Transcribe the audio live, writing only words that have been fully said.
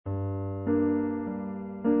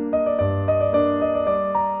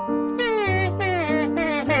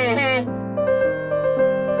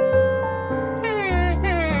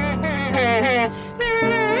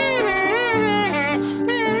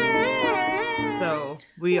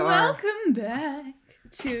We are... Welcome back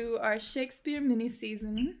to our Shakespeare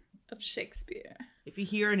mini-season of Shakespeare. If you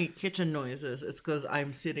hear any kitchen noises, it's because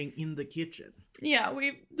I'm sitting in the kitchen. Yeah,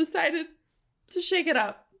 we decided to shake it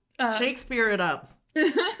up. Shakespeare it up.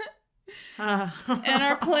 And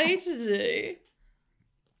our play today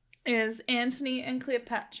is Antony and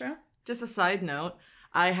Cleopatra. Just a side note,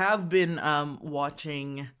 I have been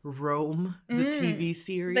watching Rome, the TV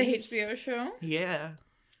series. The HBO show. Yeah.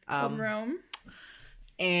 Called Rome.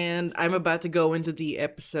 And I'm about to go into the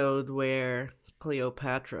episode where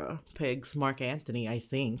Cleopatra pegs Mark Antony, I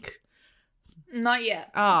think. Not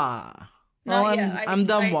yet. Well, Not yet. I'm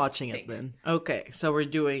done watching think. it then. Okay, so we're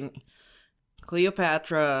doing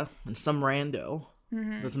Cleopatra and some rando.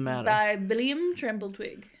 Doesn't matter. By William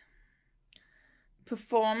Trembletwig. First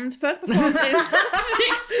performed in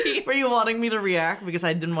 16. Were you wanting me to react because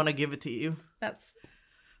I didn't want to give it to you? That's...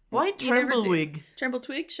 Why Tremblewig?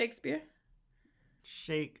 Trembletwig, Shakespeare.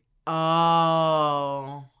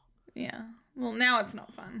 Oh. Yeah. Well, now it's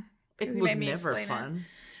not fun. It was never fun.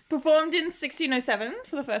 Performed in 1607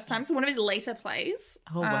 for the first time, so one of his later plays.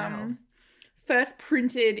 Oh, wow. First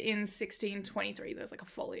printed in 1623. There's like a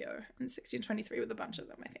folio in 1623 with a bunch of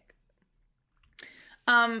them, I think.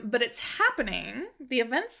 But it's happening. The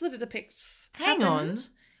events that it depicts happened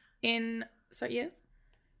in... Sorry, yes?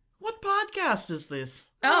 What podcast is this?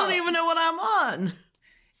 Oh. I don't even know what I'm on.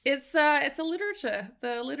 It's the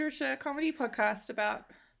literature comedy podcast about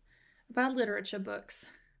literature books.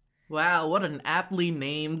 Wow, what an aptly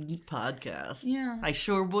named podcast. Yeah. I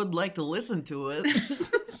sure would like to listen to it.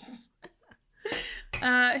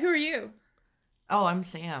 Who are you? Oh, I'm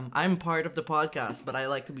Sam. I'm part of the podcast, but I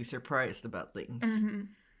like to be surprised about things. Mm-hmm.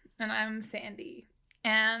 And I'm Sandy.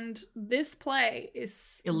 And this play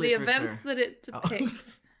is the Illiterature. events that it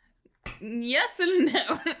depicts. Yes and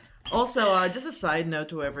no. Also, just a side note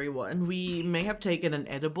to everyone, we may have taken an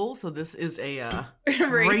edible, so this is a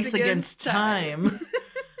race against time.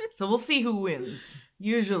 So we'll see who wins.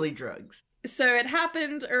 Usually drugs. So it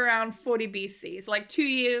happened around 40 BC. It's like 2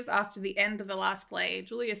 years after the end of the last play.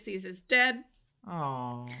 Julius Caesar's dead.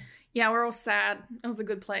 Oh. Yeah, we're all sad. It was a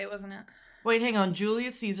good play, wasn't it? Wait, hang on.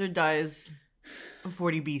 Julius Caesar dies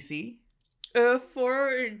 40 BC?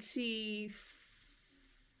 42.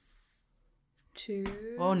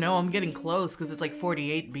 Oh no, I'm getting close because it's like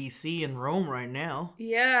 48 BC in Rome right now.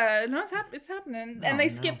 Yeah, no, it's happening. And Oh, they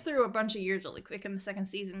no. skipped through a bunch of years really quick in the second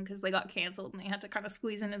season because they got cancelled and they had to kind of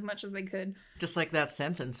squeeze in as much as they could. Just like that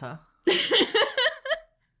sentence, huh?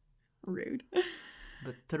 Rude.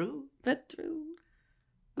 But true. But true.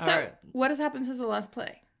 So, Alright. what has happened since the last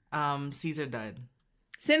play? Caesar died.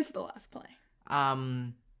 Since the last play?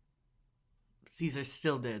 Caesar's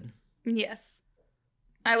still dead. Yes.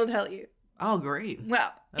 I will tell you. Oh, great.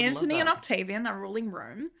 Well, I'd Antony love and that. Octavian are ruling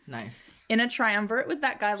Rome Nice. in a triumvirate with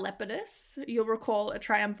that guy Lepidus. You'll recall a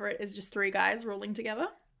triumvirate is just three guys ruling together.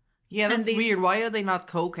 Yeah, And that's these- weird. Why are they not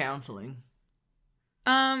co-counseling?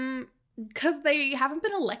 Because they haven't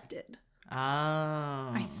been elected, Oh.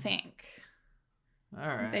 I think.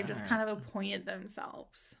 Alright. They've just kind of appointed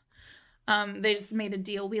themselves. They just made a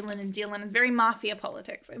deal, wheeling and dealing. It's very mafia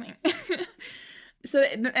politics, I think. So,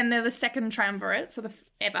 and they're the second triumvirate, so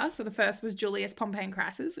the first was Julius, Pompey, and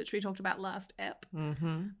Crassus, which we talked about last ep.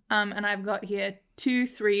 Mm-hmm. And I've got here 2,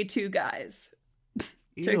 3, 2 guys.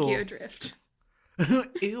 Tokyo Drift.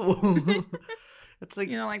 Ew. It's like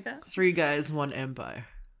You don't like that? 3 guys, 1 empire.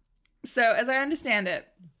 So, as I understand it,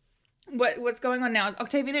 what's going on now is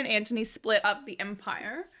Octavian and Antony split up the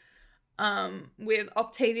empire, with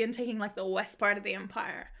Octavian taking like the west part of the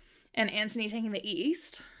empire, and Antony taking the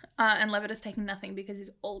east. And Lepidus taking nothing because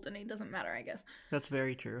he's old and he doesn't matter, I guess. That's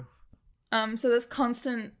very true. So there's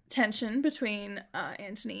constant tension between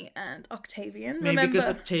Antony and Octavian. Maybe because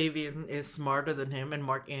Octavian is smarter than him and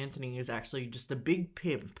Mark Antony is actually just a big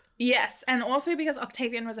pimp. Yes, and also because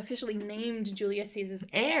Octavian was officially named Julius Caesar's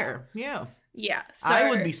Heir, yeah. Yeah, so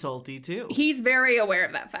I would be salty too. He's very aware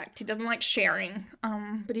of that fact. He doesn't like sharing,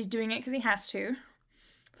 but he's doing it because he has to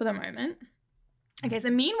for the moment. Okay,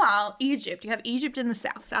 so meanwhile, Egypt, you have Egypt in the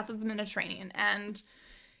south of the Mediterranean, and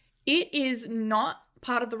it is not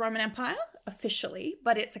part of the Roman Empire officially,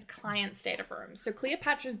 but it's a client state of Rome. So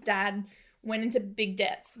Cleopatra's dad went into big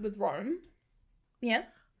debts with Rome. Yes?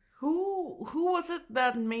 Who was it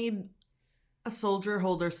that made a soldier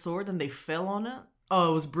hold their sword and they fell on it?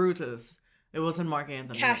 Oh, it was Brutus. It wasn't Mark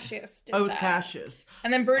Antony. Cassius did Oh, it was that. Cassius.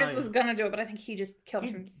 And then Brutus Oh, yeah. was gonna do it, but I think he just killed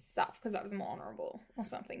himself because that was more honorable or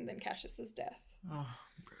something than Cassius's death. Oh,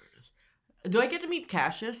 Brutus. Do I get to meet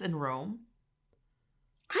Cassius in Rome?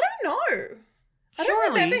 I don't know. I don't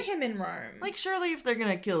remember him in Rome. Like, surely if they're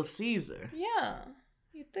gonna kill Caesar. Yeah,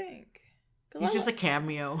 you'd think. He's just a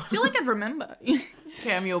cameo. I feel like I'd remember.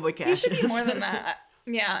 Cameo by He Cassius. should be more than that.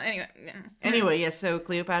 Yeah, anyway. Yeah. Anyway, yeah, so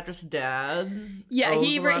Cleopatra's dad. Yeah, owes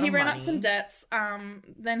he a lot of ran up money. some debts.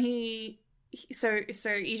 Then so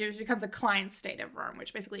Egypt becomes a client state of Rome,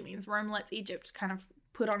 which basically means Rome lets Egypt kind of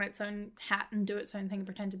put on its own hat and do its own thing and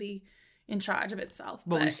pretend to be in charge of itself.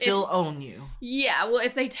 But we still own you. Yeah, well,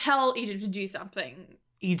 if they tell Egypt to do something,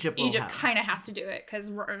 Egypt kind of has to do it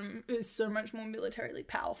because Rome is so much more militarily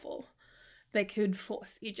powerful. They could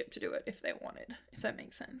force Egypt to do it if they wanted, if that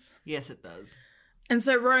makes sense. Yes, it does. And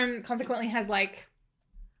so Rome consequently has like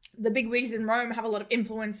the big wigs in Rome have a lot of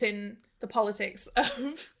influence in the politics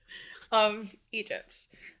of Egypt.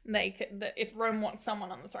 If Rome wants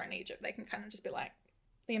someone on the throne in Egypt, they can kind of just be like,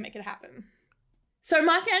 they can make it happen. So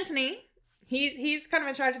Mark Antony, he's kind of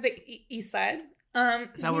in charge of the east side.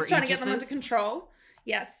 He's trying to get them under control.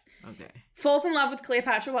 Yes. Okay. Falls in love with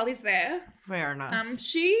Cleopatra while he's there. Fair enough.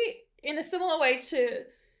 She, in a similar way to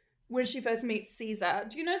when she first meets Caesar.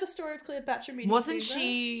 Do you know the story of Cleopatra meeting Wasn't Caesar?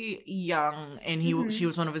 she young and she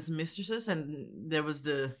was one of his mistresses and there was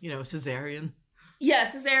the, Caesarean? Yeah,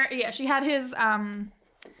 she had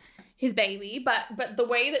his baby, but the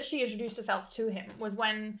way that she introduced herself to him was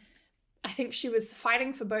when I think she was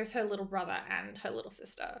fighting for both her little brother and her little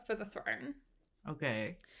sister for the throne.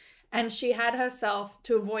 Okay. And she had herself,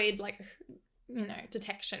 to avoid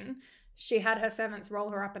detection, she had her servants roll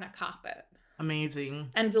her up in a carpet. Amazing.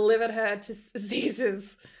 And delivered her to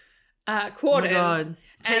Caesar's quarters. Oh my God. And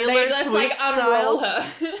Taylor they just Swift unroll style?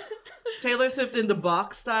 her. Taylor Swift in the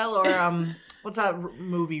box style, or what's that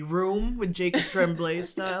movie, Room, with Jacob Tremblay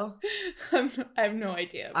style? I have no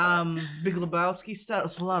idea. But Big Lebowski style.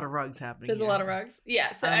 There's a lot of rugs happening. there's here. a lot of rugs.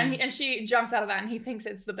 Yeah. So and she jumps out of that, and he thinks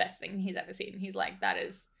it's the best thing he's ever seen. He's like,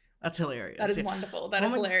 that's hilarious. That is wonderful. That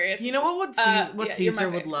is hilarious. You know what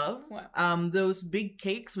Caesar would love? What? Those big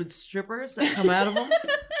cakes with strippers that come out of them.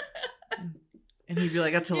 And he'd be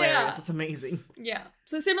like, that's hilarious. Yeah. That's amazing. Yeah.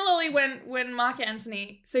 So similarly, when Mark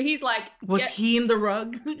Antony, so he's like, Was he in the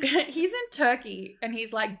rug? he's in Turkey, and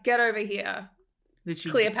he's like, get over here, Did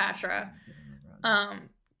she Cleopatra,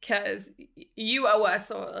 because you owe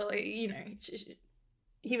us, or he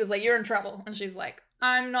was like, you're in trouble, and she's like,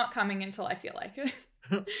 I'm not coming until I feel like it.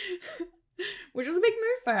 Which was a big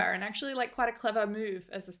move for her, and actually like quite a clever move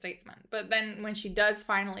as a statesman. But then when she does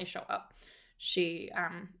finally show up, she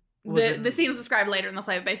the scene's described later in the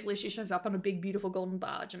play, but basically she shows up on a big beautiful golden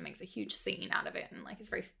barge and makes a huge scene out of it, and like it's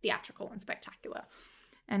very theatrical and spectacular,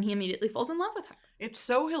 and he immediately falls in love with her. It's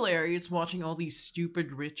so hilarious watching all these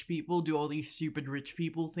stupid rich people do all these stupid rich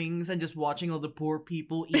people things, and just watching all the poor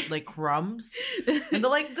people eat like crumbs. And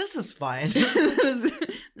they're like, this is fine.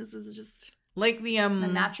 This is just like the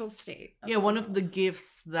natural state. One of the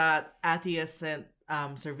gifts that Attia sent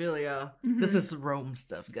Servilia. Mm-hmm. This is Rome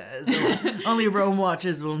stuff, guys. Only Rome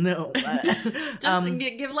watchers will know. Just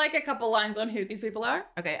give like a couple lines on who these people are.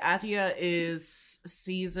 Okay, Attia is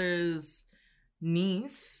Caesar's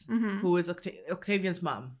niece, who is Octavian's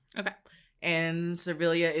mom. Okay. And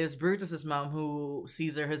Servilia is Brutus's mom, who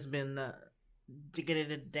Caesar has been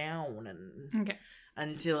getting it down and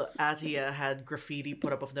until Attia had graffiti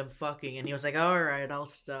put up of them fucking, and he was like, all right, I'll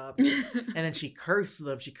stop. And then she cursed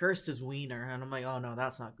them. She cursed his wiener, and I'm like, oh no,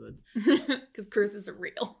 that's not good. Because curses are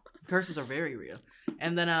real. Curses are very real.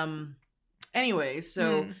 And then anyway,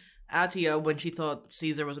 so Attia, when she thought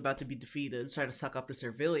Caesar was about to be defeated, started to suck up to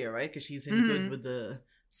Servilia, right? Because she's in good with the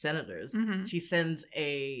senators. She sends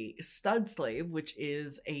a stud slave, which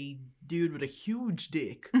is a dude with a huge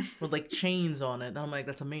dick with like chains on it. And I'm like,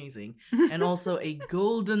 that's amazing. And also a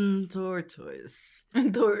golden tortoise,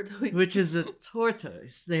 which is a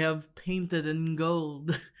tortoise they have painted in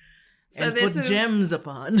gold. So and put gems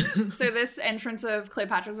upon. So this entrance of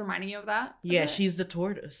Cleopatra's reminding you of that? Yeah, she's the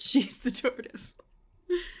tortoise. She's the tortoise.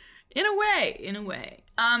 In a way.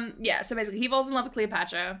 Yeah, so basically he falls in love with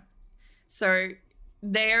Cleopatra. So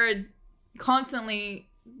they're constantly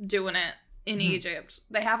doing it in Egypt.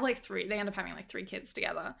 They have they end up having like 3 kids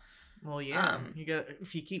together. Well, yeah.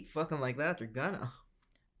 If you keep fucking like that, you're gonna.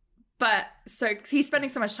 But so he's spending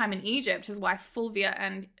so much time in Egypt, his wife Fulvia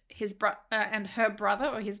and and her brother,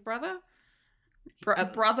 or his brother,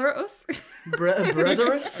 Brotherus.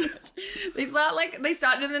 Brotherus. They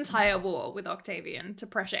started an entire war with Octavian to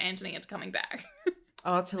pressure Antony into coming back.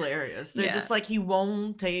 Oh, it's hilarious. They're just like, he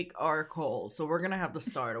won't take our calls, so we're gonna have to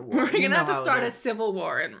start a war. We're gonna have to start a civil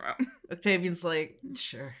war in Rome. Octavian's like,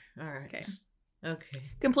 sure, all right. Okay.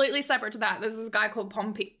 Completely separate to that, there's this guy called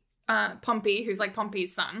Pompey, who's like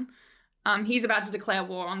Pompey's son. He's about to declare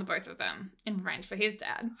war on the both of them in revenge for his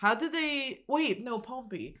dad. How did they... Wait, no,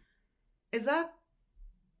 Pompey. Is that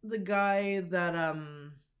the guy that,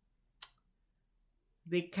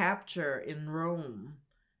 they capture in Rome.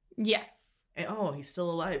 Yes. And, he's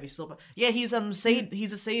still alive. He's still... Yeah, he's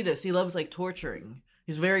he's a sadist. He loves, like, torturing.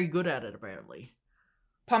 He's very good at it, apparently.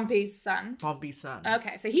 Pompey's son.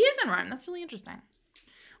 Okay, so he is in Rome. That's really interesting.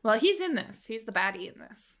 Well, he's in this. He's the baddie in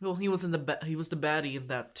this. Well, he was the baddie in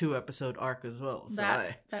that 2-episode arc as well. So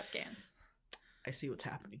that scans. I see what's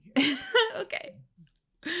happening here. Okay.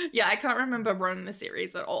 Yeah, I can't remember Rome the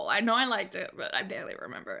series at all. I know I liked it, but I barely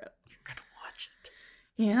remember it. You're gonna watch it.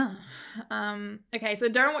 Yeah. Okay, so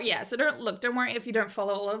don't worry if you don't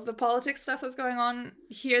follow all of the politics stuff that's going on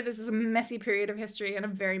here. This is a messy period of history and a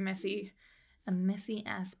very messy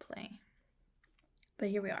ass play. But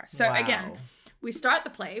here we are. So again, we start the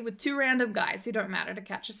play with 2 random guys who don't matter to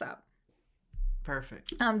catch us up.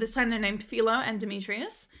 Perfect. This time they're named Philo and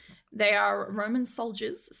Demetrius. They are Roman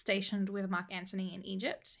soldiers stationed with Mark Antony in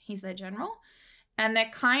Egypt. He's their general. And they're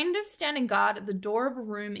kind of standing guard at the door of a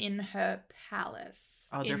room in her palace.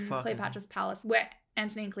 Oh, they're fucking. Cleopatra's palace, where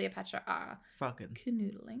Antony and Cleopatra are fucking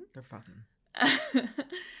canoodling. They're fucking.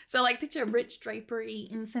 So, like, picture rich drapery,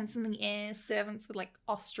 incense in the air, servants with, like,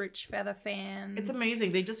 ostrich feather fans. It's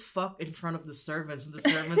amazing. They just fuck in front of the servants, and the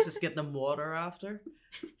servants just get them water after.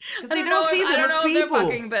 Because they don't see them as people. I don't know if they're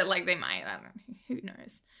fucking, but, like, they might. I don't know. Who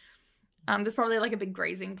knows? There's probably, like, a big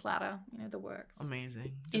grazing platter, the works.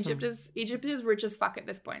 Amazing. Egypt is rich as fuck at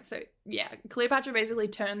this point. So, yeah, Cleopatra basically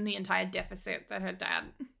turned the entire deficit that her dad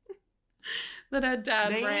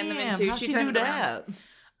ran them into. How'd she turned it around.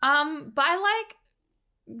 By, like,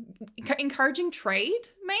 encouraging trade,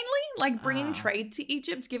 mainly. Like, bringing trade to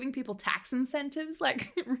Egypt, giving people tax incentives,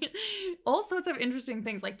 like, all sorts of interesting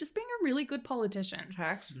things. Like, just being a really good politician.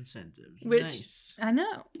 Tax incentives. Which, nice. I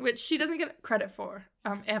know. Which she doesn't get credit for,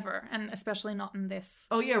 ever. And especially not in this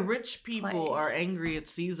Oh, yeah, rich people play. Are angry at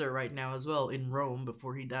Caesar right now as well in Rome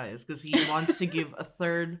before he dies. Because he wants to give a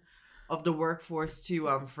third of the workforce to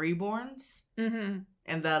freeborns. Mm-hmm.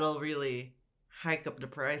 And that'll really hike up the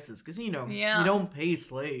prices. Because, you Yeah. don't pay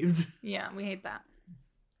slaves. Yeah, we hate that.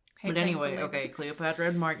 But anyway, okay, Cleopatra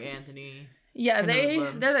and Mark Antony. Yeah,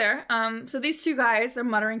 they're there. So these 2 guys are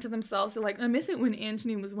muttering to themselves. They're like, I miss it when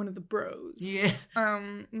Antony was one of the bros. Yeah.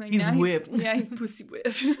 Like, he's whipped. He's pussy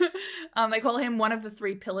whipped. They call him one of the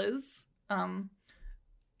 3 pillars.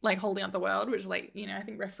 Like holding up the world, which, like, I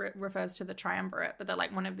think refers to the triumvirate, but they're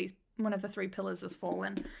like one of the 3 pillars has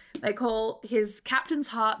fallen. They call his captain's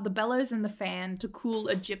heart the bellows in the fan to cool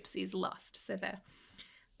a gypsy's lust. So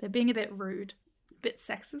they're being a bit rude. Bit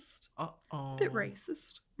sexist. Uh-oh. Bit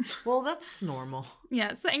racist. Well, that's normal. Yeah,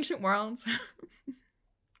 it's the ancient world.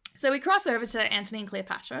 So we cross over to Antony and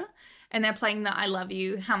Cleopatra, and they're playing the I love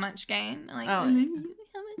you, how much game. Like, I love you,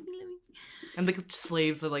 how much you love me. And the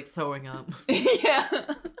slaves are, like, throwing up.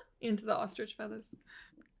 Yeah. Into the ostrich feathers.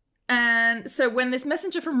 And so when this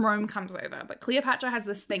messenger from Rome comes over, but Cleopatra has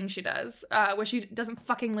this thing she does, where she doesn't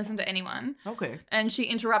fucking listen to anyone. Okay. And she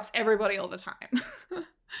interrupts everybody all the time.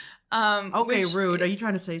 Okay, rude. Are you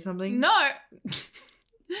trying to say something? No.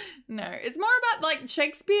 No. It's more about, like,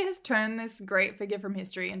 Shakespeare has turned this great figure from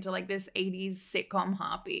history into, like, this 80s sitcom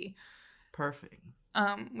harpy. Perfect.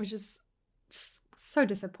 Which is so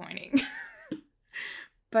disappointing.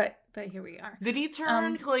 But here we are. Did he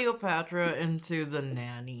turn Cleopatra into the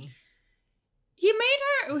nanny? He made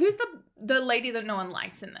her... Who's the lady that no one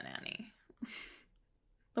likes in The Nanny?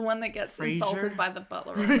 The one that gets insulted by the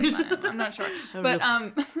butler all the time. I'm not sure. But,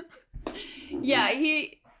 yeah,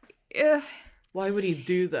 he... Why would he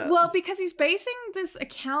do that? Well, because he's basing this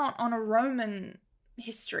account on a Roman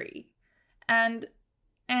history. And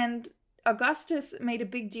Augustus made a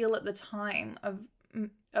big deal at the time of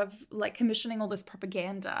like commissioning all this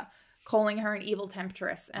propaganda, calling her an evil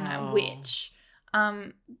temptress and a witch,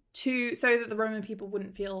 so that the Roman people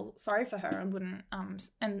wouldn't feel sorry for her and wouldn't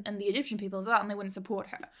and the Egyptian people as well, and they wouldn't support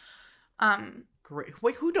her. Great.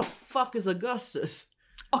 Wait, who the fuck is Augustus?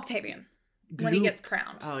 Octavian. When he gets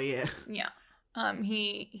crowned. Oh yeah. Yeah.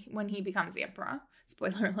 When he becomes the emperor.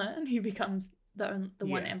 Spoiler alert, he becomes the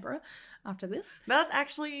one emperor after this. That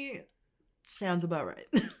actually sounds about right.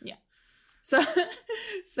 Yeah. So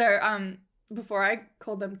before I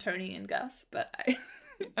called them Tony and Gus, but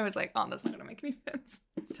I was like, oh, that's not gonna make any sense.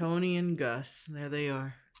 Tony and Gus, there they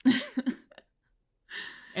are.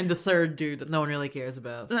 And the third dude that no one really cares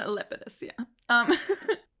about. Lepidus, yeah.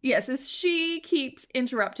 Yeah, so she keeps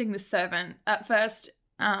interrupting the servant. At first,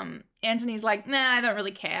 Antony's like, nah, I don't really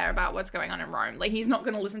care about what's going on in Rome. Like, he's not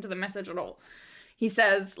going to listen to the message at all. He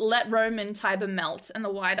says, let Rome and Tiber melt and the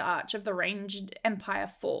wide arch of the ranged empire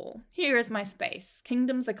fall. Here is my space.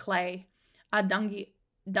 Kingdoms are clay. Our dungy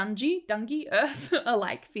earth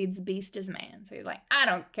alike feeds beast as man. So he's like, I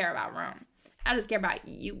don't care about Rome. I just care about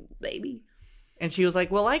you, baby. And she was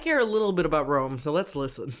like, well, I care a little bit about Rome, so let's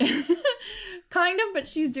listen. Kind of, but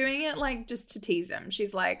she's doing it like just to tease him.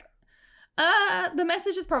 She's like, the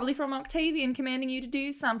message is probably from Octavian commanding you to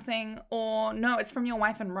do something, or no, it's from your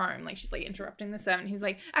wife in Rome. Like, she's like interrupting the servant. He's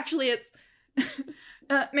like, actually, it's,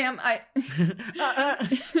 ma'am,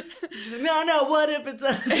 She's like, no, what if it's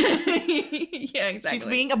a... Yeah, exactly. She's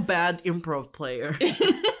being a bad improv player.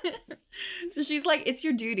 So she's like, it's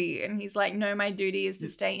your duty. And he's like, no, my duty is to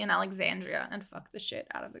stay in Alexandria and fuck the shit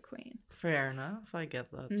out of the queen. Fair enough. I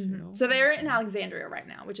get that, too. So they're in Alexandria right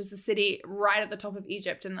now, which is the city right at the top of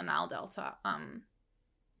Egypt in the Nile Delta.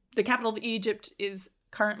 The capital of Egypt is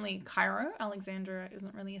currently Cairo. Alexandria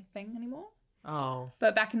isn't really a thing anymore. Oh.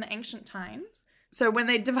 But back in the ancient times. So when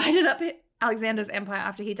they divided up Alexander's empire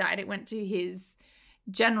after he died, it went to his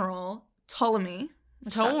general, Ptolemy.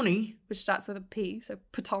 Which starts with a P, so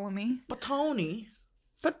Ptolemy. Ptolemy,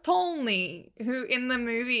 who in the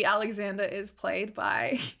movie Alexander is played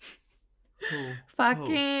by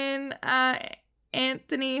fucking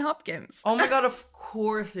Anthony Hopkins. Oh my god, of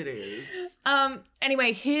course it is.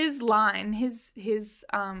 Anyway, his line, his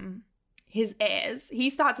heirs, he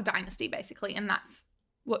starts a dynasty basically, and that's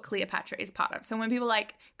what Cleopatra is part of. So when people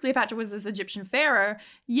like, Cleopatra was this Egyptian pharaoh,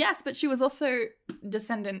 yes, but she was also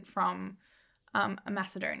descendant from a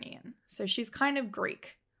Macedonian. So she's kind of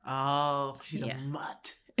Greek. Oh, she's a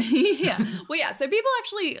mutt. Yeah. Well, yeah. So people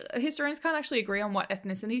actually, historians can't actually agree on what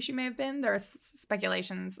ethnicity she may have been. There are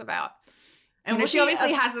speculations about, and she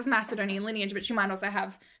obviously has this Macedonian lineage, but she might also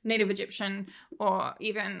have native Egyptian or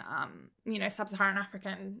even, sub-Saharan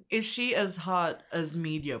African. Is she as hot as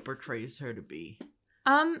media portrays her to be?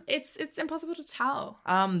 It's impossible to tell.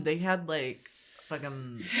 They had like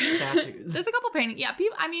fucking statues. There's a couple paintings. Yeah,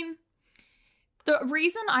 people. I mean, the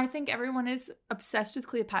reason I think everyone is obsessed with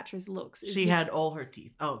Cleopatra's looks is she had all her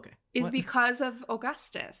teeth. Oh, okay. Is because of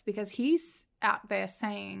Augustus, because he's out there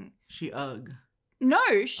saying she ugh.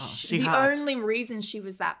 No, she the hot. only reason she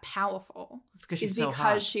was that powerful is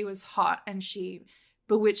because she was hot and she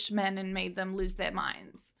bewitched men and made them lose their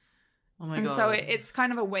minds. Oh my god! And god! so it's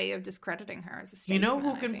kind of a way of discrediting her as a statesman. You know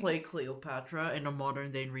who can play Cleopatra in a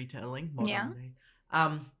modern day retelling?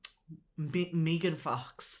 Megan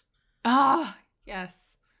Fox. Ah,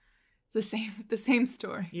 yes, the same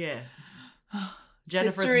story. Yeah.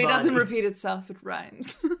 Jennifer's History body. Doesn't repeat itself; it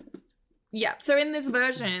rhymes. Yeah. So in this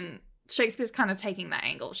version, Shakespeare's kind of taking that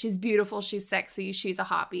angle. She's beautiful. She's sexy. She's a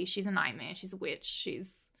harpy. She's a nightmare. She's a witch.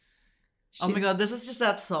 She's oh my god, this is just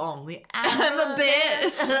that song. I'm a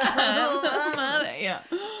bitch. I'm a mother. Yeah.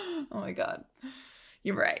 Oh my god.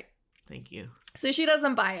 You're right. Thank you. So she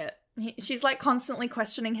doesn't buy it. She's like constantly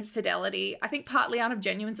questioning his fidelity. I think partly out of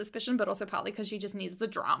genuine suspicion, but also partly because she just needs the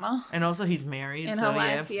drama. And also he's married. In her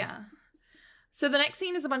life, yeah. So the next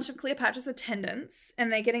scene is a bunch of Cleopatra's attendants, and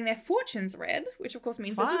they're getting their fortunes read, which of course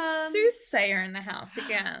means there's a soothsayer in the house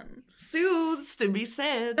again. Sooths to be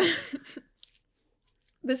said.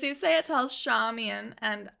 The soothsayer tells Charmian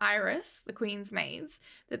and Iris, the queen's maids,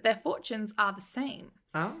 that their fortunes are the same.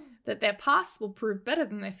 Oh. That their pasts will prove better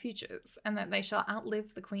than their futures, and that they shall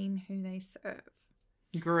outlive the queen who they serve.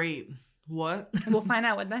 Great. What? We'll find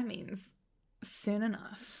out what that means soon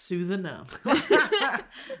enough. Soon enough.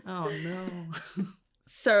 Oh no.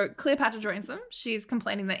 So Cleopatra joins them. She's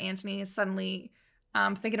complaining that Antony is suddenly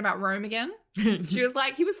thinking about Rome again. She was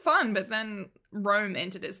like, he was fun, but then Rome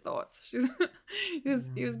entered his thoughts. He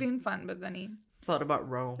was being fun, but then he thought about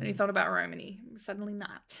Rome. Then he thought about Rome, and he suddenly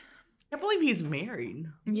not. I believe he's married.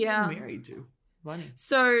 Yeah, he's married too. Funny.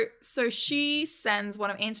 So she sends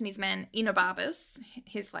one of Antony's men, Enobarbus,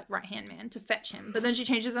 his like right hand man, to fetch him. But then she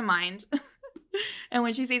changes her mind. And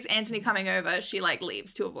when she sees Antony coming over, she like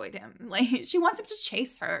leaves to avoid him. Like she wants him to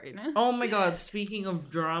chase her, you know? Oh my god, speaking of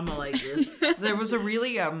drama like this, there was a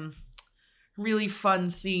really fun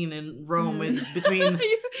scene in Rome between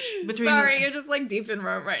Sorry, you're just like deep in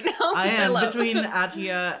Rome right now. I am between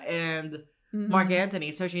Attila and Mark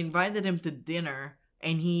Antony. So she invited him to dinner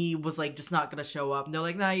and he was like just not gonna show up. And they're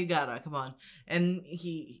like, nah, you gotta, come on. And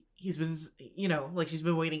he's been, like she's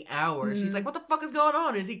been waiting hours. She's like, what the fuck is going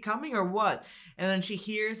on? Is he coming or what? And then she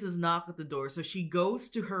hears his knock at the door. So she goes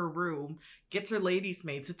to her room, gets her lady's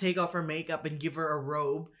maids to take off her makeup and give her a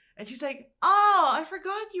robe. And she's like, oh, I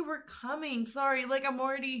forgot you were coming. Sorry, like I'm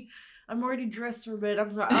already dressed for bed. I'm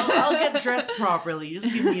sorry. I'll get dressed properly.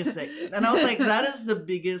 Just give me a second. And I was like, that is the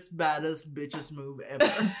biggest, baddest bitches move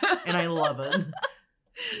ever. And I love it.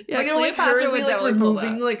 Yeah, like, Cleopatra would definitely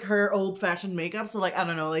removing like her old fashioned makeup, so like I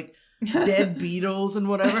don't know, like dead beetles and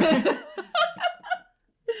whatever.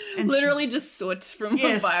 And literally just soot from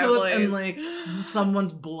a fireplace. Soot and like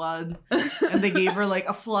someone's blood. And they gave her like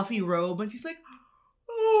a fluffy robe, and she's like,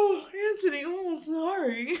 "Oh, Antony, oh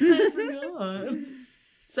sorry. I forgot.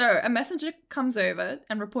 So a messenger comes over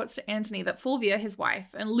and reports to Antony that Fulvia, his wife,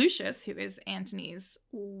 and Lucius, who is Antony's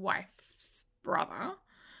wife's brother.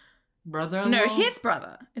 Brother-in-law? No, his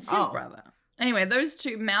brother. It's his brother. Anyway, those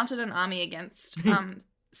two mounted an army against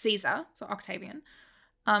Caesar, so Octavian,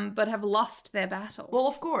 but have lost their battle. Well,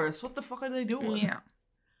 of course. What the fuck are they doing? Yeah.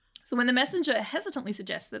 So when the messenger hesitantly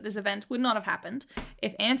suggests that this event would not have happened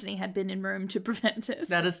if Antony had been in Rome to prevent it.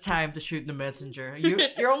 That is time to shoot the messenger.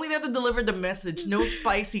 You're only there to deliver the message, no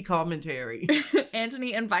spicy commentary.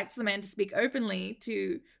 Antony invites the man to speak openly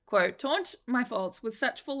to, quote, taunt my faults with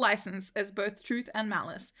such full license as both truth and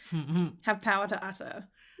malice have power to utter.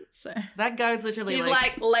 So that guy's literally he's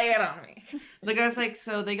like, lay it on me. The guy's like,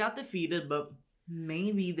 so they got defeated, but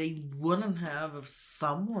maybe they wouldn't have if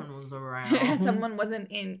someone was around. Someone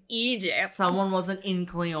wasn't in Egypt. Someone wasn't in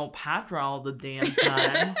Cleopatra all the damn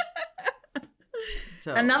time.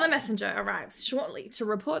 So, another messenger arrives shortly to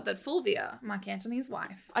report that Fulvia, Mark Antony's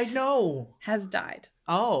wife, I know, has died.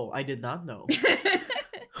 Oh, I did not know.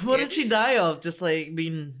 What did she die of? Just like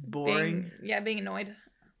being boring? Being annoyed.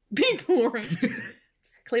 Being boring.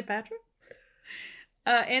 Cleopatra?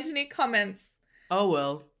 Antony comments. Oh,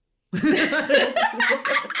 well.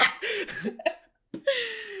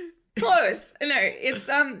 Close. No, it's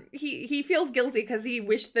he feels guilty because he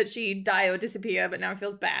wished that she'd die or disappear, but now he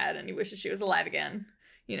feels bad and he wishes she was alive again.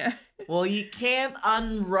 You know. Well, you can't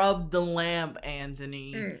unrub the lamp,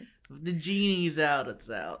 Anthony. If the genie's out, it's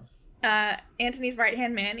out. Antony's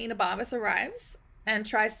right-hand man, Enobarbus, arrives and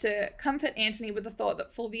tries to comfort Antony with the thought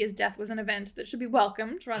that Fulvia's death was an event that should be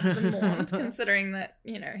welcomed rather than mourned, considering that,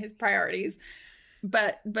 you know, his priorities.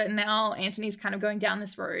 But now Antony's kind of going down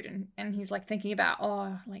this road and he's like thinking about,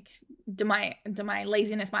 do my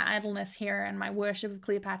laziness, my idleness here and my worship of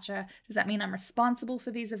Cleopatra, does that mean I'm responsible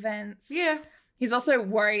for these events? Yeah. He's also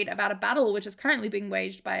worried about a battle which is currently being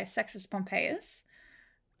waged by Sextus Pompeius.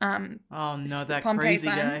 Oh no, that Pompey's crazy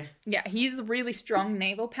guy. Yeah, he's a really strong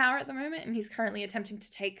naval power at the moment, and he's currently attempting to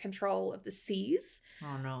take control of the seas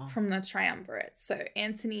from the triumvirate. So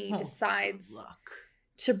Antony decides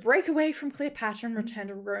to break away from Cleopatra and return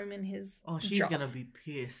to Rome in his she's gonna be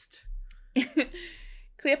pissed.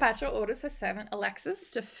 Cleopatra orders her servant Alexis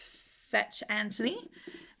to fetch Antony.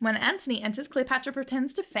 When Antony enters, Cleopatra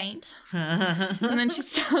pretends to faint. And then she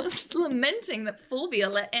starts lamenting that Fulvia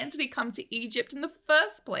let Antony come to Egypt in the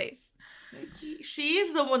first place. She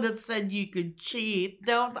is the one that said you could cheat.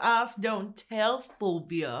 Don't ask, don't tell,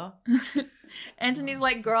 Fulvia. Antony's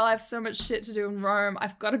like, girl, I have so much shit to do in Rome.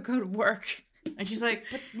 I've got to go to work. And she's like,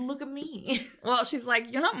 but look at me. Well, she's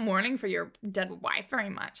like, you're not mourning for your dead wife very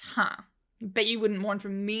much, huh? Bet you wouldn't mourn for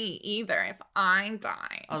me either if I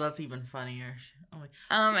died. Oh, that's even funnier.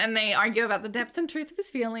 And they argue about the depth and truth of his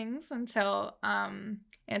feelings until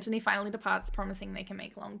Antony finally departs, promising they can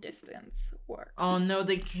make long distance work. Oh no,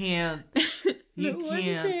 they can't. You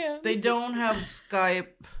can't. They don't have Skype.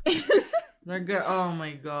 They're good. Oh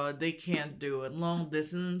my god, they can't do it. Long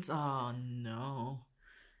distance. Oh no.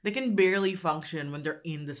 They can barely function when they're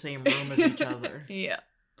in the same room as each other. Yeah.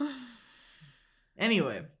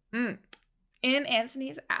 Anyway. In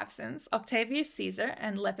Antony's absence, Octavius Caesar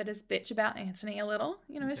and Lepidus bitch about Antony a little,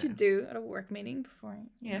 as you do at a work meeting before.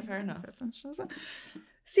 Yeah, fair enough.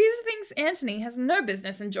 Caesar thinks Antony has no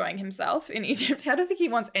business enjoying himself in Egypt. I don't think he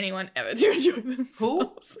wants anyone ever to enjoy themselves.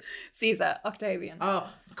 Who? Caesar, Octavian. Oh,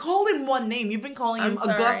 call him one name. You've been calling him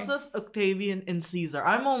Augustus, Octavian, and Caesar.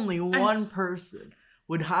 I'm only one person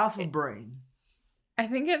with half a brain. I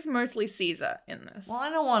think it's mostly Caesar in this. Well, I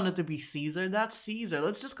don't want it to be Caesar. That's Caesar.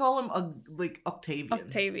 Let's just call him Octavian.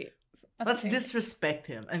 Octavian. Let's disrespect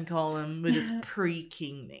him and call him with his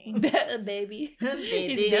pre-king name. Baby.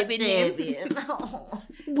 His baby name.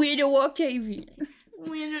 Weirdo Octavian.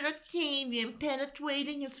 Weirdo Octavian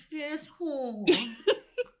penetrating his first hole.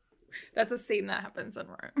 That's a scene that happens in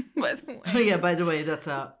Rome, by the way. Oh yeah, by the way, that's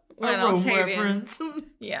a Rome reference.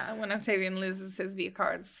 Yeah, when Octavian loses his V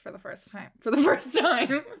cards for the first time.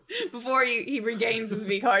 Before he regains his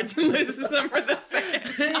V cards and loses them for the second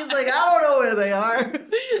time. He's like, I don't know where they are.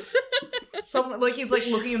 He's like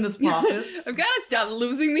looking in his pockets. I've got to stop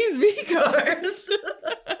losing these V cards.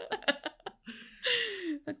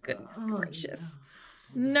 Goodness gracious.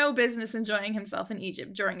 No business enjoying himself in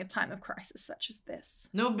Egypt during a time of crisis such as this.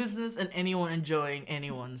 No business in anyone enjoying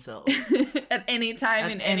anyone's self. At any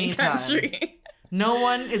time in any country. No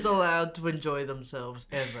one is allowed to enjoy themselves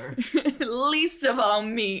ever. Least of all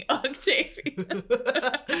me, Octavian.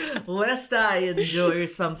 Lest I enjoy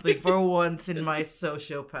something for once in my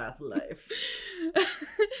sociopath life.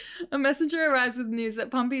 A messenger arrives with news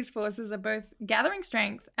that Pompey's forces are both gathering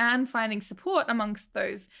strength and finding support amongst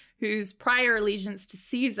those whose prior allegiance to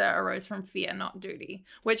Caesar arose from fear, not duty.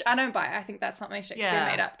 Which I don't buy. I think that's something Shakespeare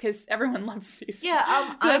made up because everyone loves Caesar.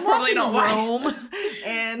 Yeah, so that's probably not Rome,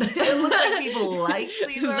 and it looks like people like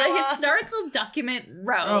Caesar. The historical document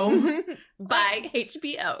Rome. By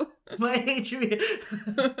HBO. By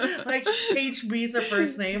HBO. Like, HB's her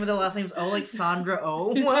first name and the last name's O, like Sandra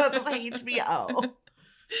Oh. That's like HBO.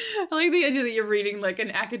 I like the idea that you're reading like an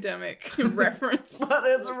academic reference. But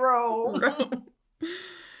it's Rome.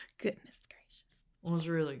 Goodness gracious. It was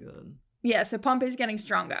really good. Yeah, so Pompey's getting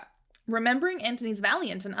stronger. Remembering Antony's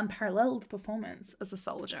valiant and unparalleled performance as a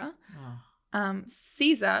soldier,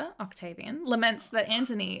 Caesar, Octavian, laments that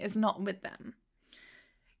Antony is not with them.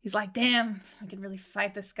 He's like, damn, I could really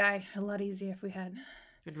fight this guy a lot easier if we had.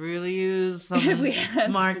 Could really use some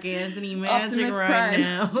Mark Antony magic Optimus right Prime.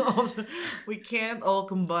 now. We can't all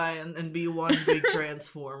combine and be one big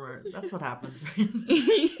transformer. That's what happens.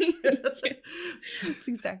 That's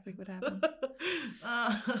exactly what happened.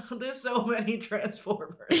 There's so many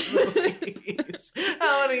Transformers movies.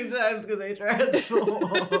 How many times can they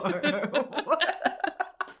transform?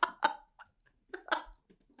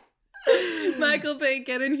 Michael Bay,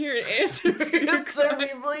 get in here and answer me,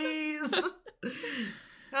 please.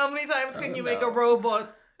 How many times can you make a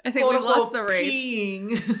robot? I think we lost the race.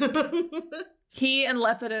 Peeing? He and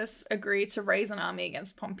Lepidus agree to raise an army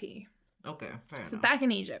against Pompey. Okay, fair enough. So back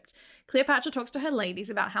in Egypt, Cleopatra talks to her ladies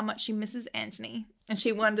about how much she misses Antony, and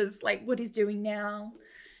she wonders like what he's doing now.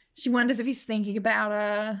 She wonders if he's thinking about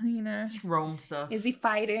her, you know. Just Rome stuff. Is he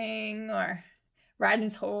fighting or riding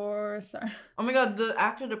his horse? Or... Oh my god, the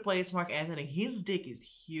actor that plays Mark Antony, his dick is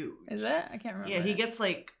huge. Is it? I can't remember. Yeah, he gets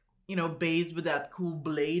like, you know, bathed with that cool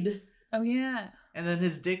blade. Oh yeah. And then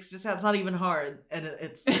his dick's just it's not even hard, and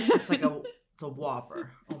it's like it's a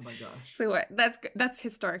whopper. Oh my gosh. So what? That's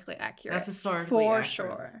historically accurate. That's historically for accurate.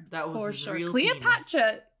 sure. That was for his sure. real Cleopatra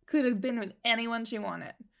penis. could have been with anyone she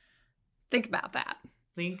wanted. Think about that.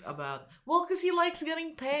 Well, because he likes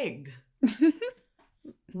getting pegged.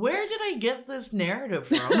 Where did I get this narrative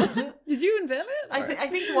from? Did you invent it? I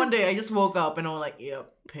think one day I just woke up and I was like,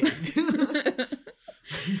 yep, pegged.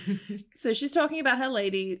 So she's talking about her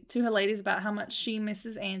ladies about how much she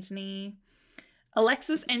misses Antony.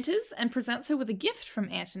 Alexis enters and presents her with a gift from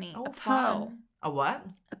Antony. Oh, a pearl. fun. A what?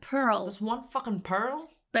 A pearl. Just one fucking pearl?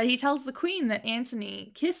 But he tells the queen that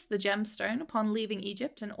Antony kissed the gemstone upon leaving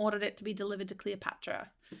Egypt and ordered it to be delivered to Cleopatra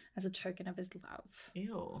as a token of his love.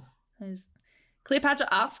 Ew. Cleopatra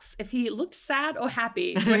asks if he looked sad or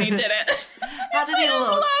happy when he did it. How did he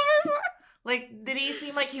look? Like, did he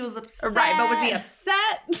seem like he was upset? Right, but was he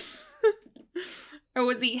upset? Or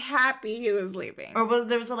was he happy he was leaving? Or was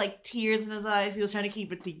there like tears in his eyes? He was trying to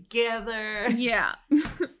keep it together. Yeah.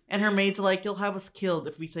 And her maids are like, you'll have us killed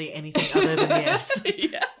if we say anything other than yes.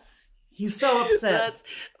 Yes. He's so upset.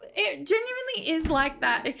 It genuinely is like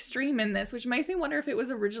that extreme in this, which makes me wonder if it was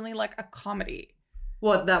originally like a comedy.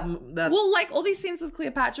 What, that? Well, like all these scenes with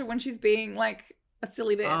Cleopatra when she's being like a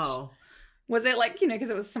silly bitch. Oh. Was it like, you know, because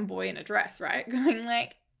it was some boy in a dress, right? Going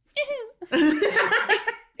like,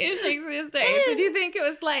 in Shakespeare's day. So do you think it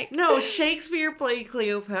was like... No, Shakespeare played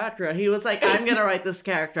Cleopatra. He was like, I'm going to write this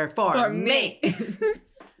character for me.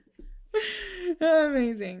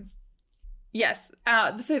 Amazing. Yes.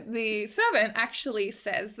 So the servant actually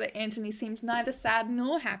says that Antony seemed neither sad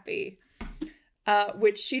nor happy,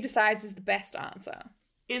 which she decides is the best answer.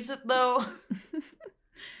 Is it though?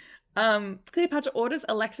 Cleopatra orders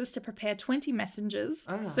Alexis to prepare 20 messengers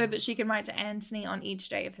so that she can write to Antony on each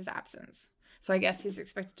day of his absence. So I guess he's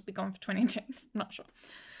expected to be gone for 20 days. I'm not sure.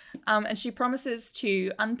 And she promises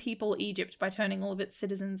to unpeople Egypt by turning all of its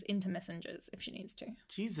citizens into messengers if she needs to.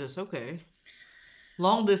 Jesus, okay.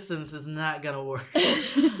 Long distance is not gonna work.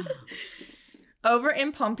 Over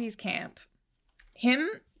in Pompey's camp, him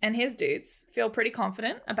and his dudes feel pretty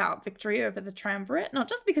confident about victory over the triumvirate, not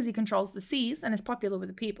just because he controls the seas and is popular with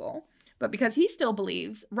the people, but because he still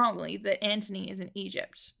believes, wrongly, that Antony is in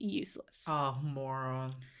Egypt, useless. Oh,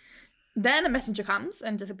 moron. Then a messenger comes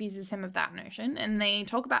and disabuses him of that notion, and they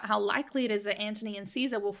talk about how likely it is that Antony and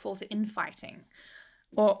Caesar will fall to infighting.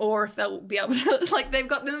 Or if they'll be able to, like, they've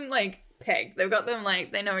got them, like, pegged. They've got them,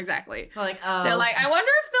 like, they know exactly. Like, they're like, I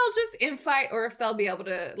wonder if they'll just infight or if they'll be able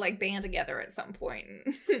to, like, band together at some point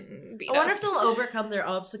and beat I wonder us. if they'll overcome their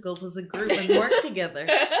obstacles as a group and work together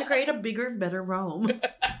to create a bigger and better Rome.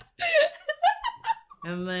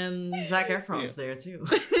 And then Zac Efron's there, too.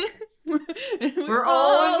 We're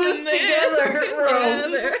all in this together,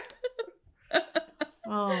 Rome.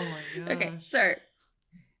 Oh, my gosh. Okay, so...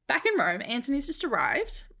 back in Rome, Antony's just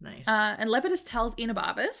arrived. Nice. And Lepidus tells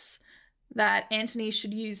Enobarbus that Antony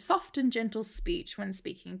should use soft and gentle speech when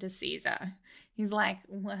speaking to Caesar. He's like,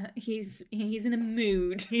 what? He's in a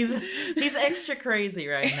mood. He's extra crazy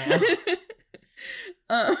right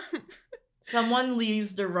now. Someone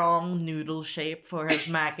leaves the wrong noodle shape for his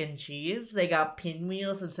mac and cheese. They got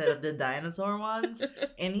pinwheels instead of the dinosaur ones,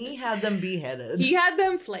 and he had them beheaded. He had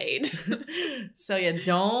them flayed. So yeah,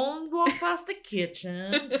 don't walk past the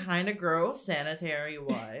kitchen. Kind of gross,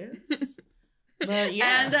 sanitary-wise. But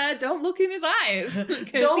yeah. And don't look in his eyes,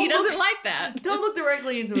 because he doesn't like that. Don't look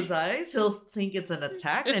directly into his eyes. He'll think it's an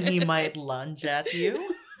attack, and he might lunge at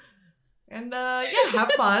you. And yeah,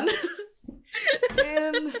 have fun.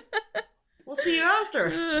 And we'll see you after.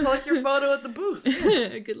 Collect your photo at the booth.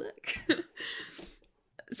 Good luck.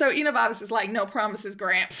 So Enobarbus is like, no promises,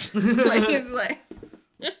 Gramps. Like he's like,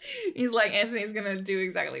 Antony's gonna do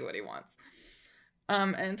exactly what he wants.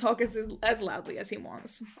 And talk as loudly as he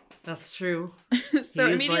wants. That's true. So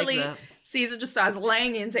immediately, Caesar just starts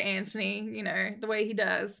laying into Antony, you know, the way he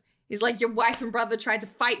does. He's like, your wife and brother tried to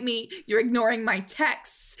fight me. You're ignoring my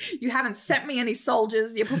texts. You haven't sent me any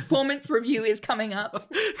soldiers. Your performance review is coming up.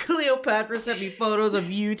 Cleopatra sent me photos of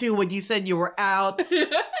you two when you said you were out.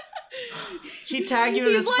 She tagged you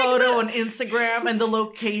in this photo on Instagram, and the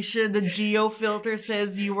location, the geo filter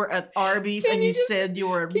says you were at Arby's and you said you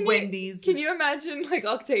were at Wendy's. Can you imagine like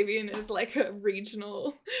Octavian is like a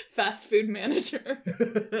regional fast food manager?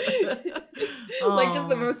 Like just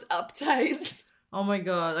the most uptight. Oh my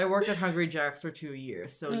god, I worked at Hungry Jack's for 2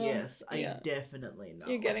 years, so yes, I definitely know.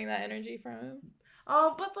 You're getting that energy from him.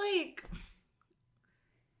 Oh, but like,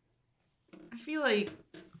 I feel like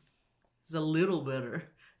he's a little better.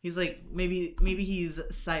 He's like, maybe he's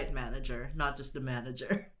site manager, not just the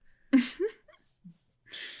manager.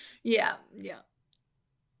 Yeah.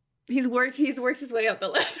 He's worked his way up the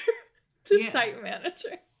ladder to site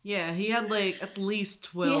manager. Yeah, he had like at least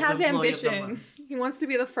 12 He has ambition. Of the month. He wants to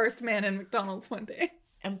be the first man in McDonald's one day.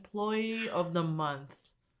 Employee of the month.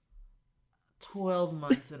 12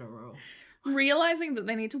 months in a row. Realizing that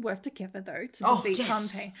they need to work together, though, to defeat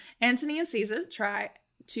Pompey, Antony and Caesar try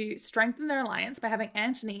to strengthen their alliance by having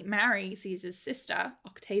Antony marry Caesar's sister,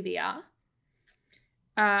 Octavia,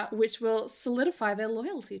 which will solidify their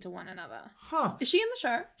loyalty to one another. Huh. Is she in the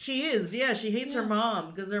show? She is, yeah. She hates her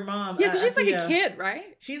mom because her mom... Yeah, but she's like a kid,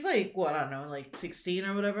 right? She's like, what, I don't know, like 16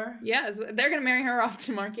 or whatever? Yeah, so they're going to marry her off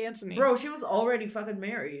to Mark Antony. Bro, she was already fucking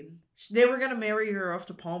married. They were going to marry her off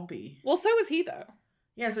to Pompey. Well, so was he, though.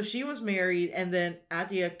 Yeah, so she was married, and then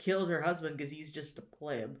Attila killed her husband because he's just a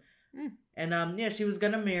pleb. Mm. And, yeah, she was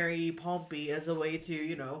gonna marry Pompey as a way to,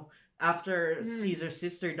 you know, after Caesar's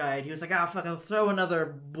sister died, he was like, fucking throw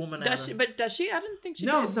another woman at her. But does she? I didn't think she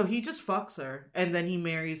did. No, so he just fucks her, and then he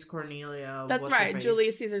marries Cornelia. That's right,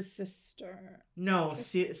 Julius Caesar's sister. No,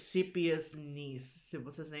 Scipius' niece.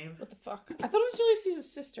 What's his name? What the fuck? I thought it was Julius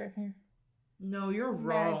Caesar's sister. No, you're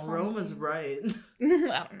wrong. Rome is right. I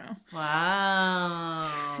don't know.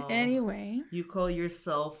 Wow. Anyway. You call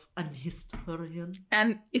yourself an historian?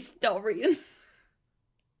 An historian.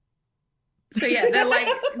 So yeah, they're like,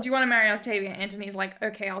 do you want to marry Octavia? Antony's like,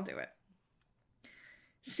 okay, I'll do it.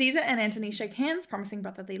 Caesar and Antony shake hands, promising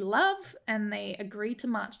brotherly love, and they agree to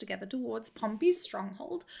march together towards Pompey's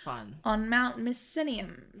stronghold. Fun. On Mount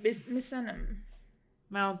Misenum.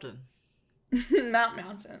 Mountain.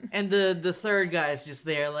 Mountain. And the third guy's just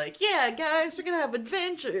there like, yeah, guys, we're gonna have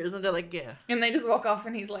adventures. And they're like, yeah. And they just walk off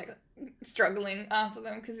and he's like struggling after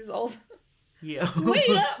them because he's old. Yeah. Wait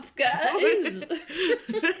up, guys.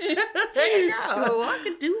 Oh, I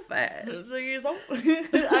can do fast. So he's old.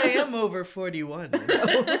 I am over 41. You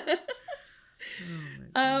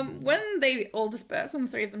know? When they all disperse, when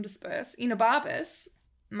the three of them disperse, Enobarbus,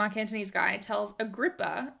 Mark Antony's guy, tells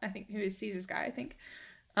Agrippa, I think, who is Caesar's guy, I think,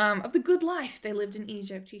 of the good life they lived in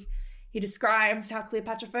Egypt. He describes how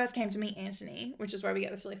Cleopatra first came to meet Antony, which is where we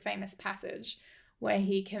get this really famous passage where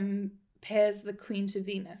he compares the queen to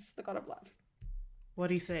Venus, the god of love. What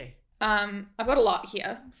do you say? I've got a lot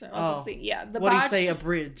here, so I'll just see. Yeah, what do you say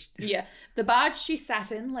abridged? Yeah, the barge she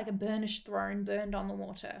sat in, like a burnished throne, burned on the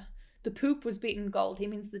water. The poop was beaten gold. He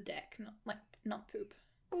means the deck, not poop.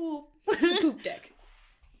 Ooh. The poop deck.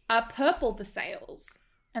 Purple the sails,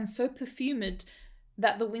 and so perfumed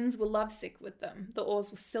that the winds were lovesick with them. The oars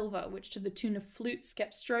were silver, which to the tune of flutes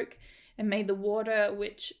kept stroke, and made the water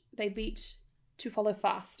which they beat to follow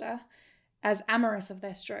faster, as amorous of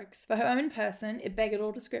their strokes. For her own person, it beggared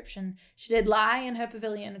all description. She did lie in her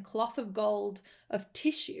pavilion, a cloth of gold, of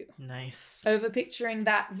tissue. Nice. Over picturing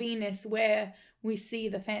that Venus where we see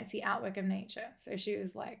the fancy outwork of nature. So she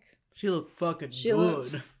was like... She looked fucking good. She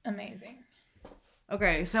looked amazing.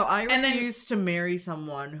 Okay, so I refuse to marry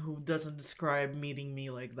someone who doesn't describe meeting me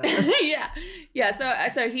like that. Yeah.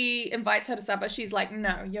 So he invites her to supper. She's like,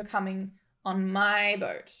 no, you're coming on my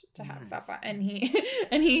boat to have supper. And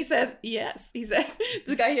he says, yes. He said,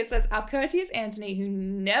 the guy here says, our courteous Antony, who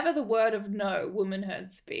never the word of no woman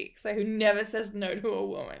heard speak. So who never says no to a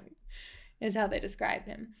woman, is how they describe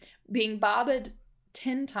him. Being barbered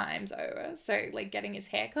 10 times over. So like getting his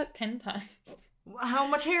hair cut 10 times. How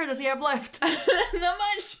much hair does he have left? Not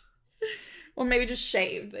much. Or maybe just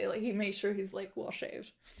shaved. He makes sure he's like well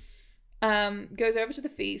shaved. Goes over to the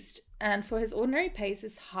feast, and for his ordinary pays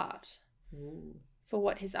his heart. Ooh. For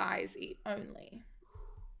what his eyes eat only.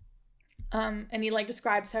 And he like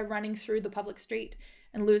describes her running through the public street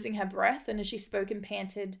and losing her breath, and as she spoke and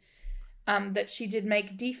panted, that she did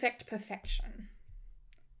make defect perfection.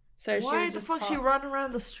 So why the fuck she run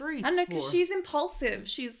around the streets? I don't know, because she's impulsive.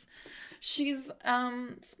 She's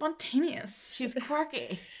spontaneous. She's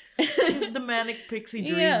quirky. She's the manic pixie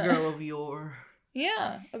dream girl of yore.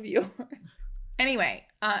 Yeah, of yore. Anyway,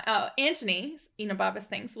 Antony, Enobarbus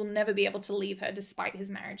thinks, will never be able to leave her despite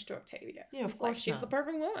his marriage to Octavia. Yeah, of course she's not. the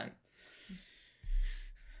perfect woman.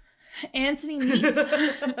 Antony meets...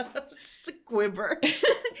 It's a quiver.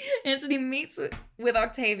 Antony meets with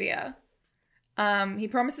Octavia. He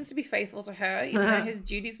promises to be faithful to her, even though his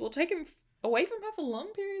duties will take him away from her for long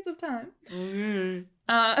periods of time.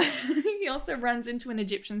 He also runs into an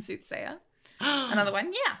Egyptian soothsayer. Another one,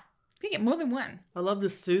 yeah. You get more than one. I love the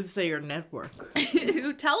soothsayer network.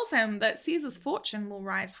 Who tells him that Caesar's fortune will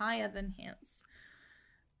rise higher than his.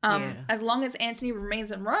 As long as Antony remains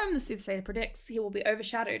in Rome, the soothsayer predicts he will be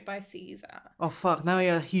overshadowed by Caesar. Oh, fuck. Now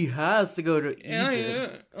he has to go to Egypt.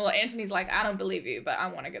 Yeah. Well, Antony's like, I don't believe you, but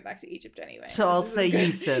I want to go back to Egypt anyway. So I'll say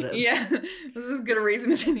you said it. Yeah. This is as good a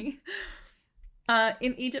reason as any.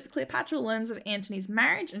 In Egypt, Cleopatra learns of Antony's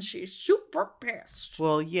marriage, and she's super pissed.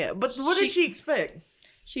 Well, yeah. But what did she expect?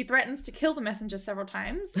 She threatens to kill the messenger several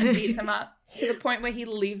times and beats him up to the point where he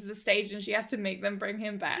leaves the stage and she has to make them bring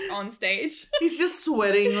him back on stage. He's just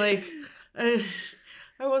sweating like, I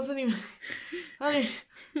wasn't even...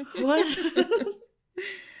 what?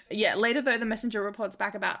 Yeah, later though, the messenger reports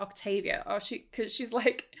back about Octavia. Because she's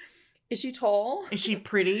like, is she tall? Is she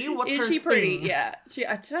pretty? What's is her she pretty? thing? Yeah.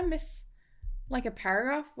 Did I miss like a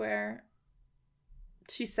paragraph where...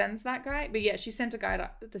 she sends that guy, but yeah, she sent a guy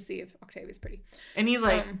to see if Octavia's pretty, and he's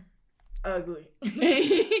like ugly.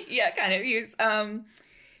 Yeah, kind of. He's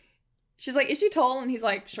she's like, is she tall? And he's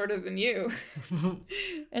like, shorter than you.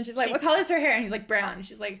 And she's like, what color is her hair? And he's like, brown. And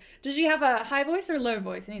she's like, does she have a high voice or low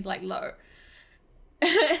voice? And he's like, low.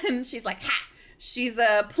 And she's like, ha, she's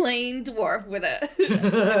a plain dwarf with a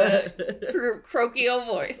croaky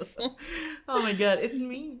voice. Oh my god, it's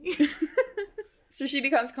me. So she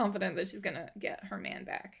becomes confident that she's gonna get her man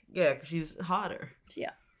back. Yeah, because she's hotter.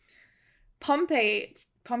 Yeah. Pompey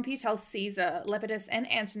tells Caesar, Lepidus, and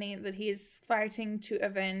Antony that he is fighting to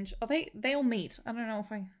avenge... Oh, they all meet. I don't know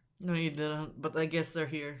if I... No, you didn't, but I guess they're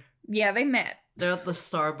here. Yeah, they met. They're at the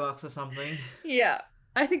Starbucks or something. Yeah.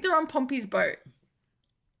 I think they're on Pompey's boat.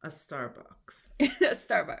 A Starbucks. A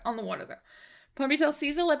Starbucks. On the water, though. Pompey tells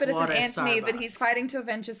Caesar, Lepidus, and Antony that he's fighting to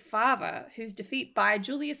avenge his father, whose defeat by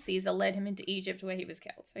Julius Caesar led him into Egypt, where he was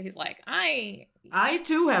killed. So he's like, I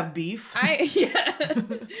too have beef.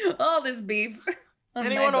 All this beef.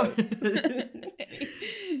 Anyone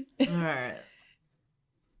Alright.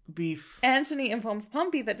 Beef. Antony informs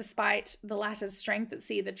Pompey that despite the latter's strength at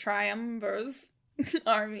sea, the triumvirs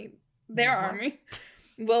army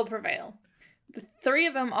will prevail. The three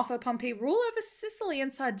of them offer Pompey rule over Sicily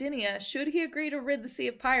and Sardinia should he agree to rid the sea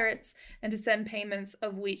of pirates and to send payments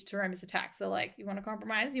of wheat to Rome's attack. So, like, you want to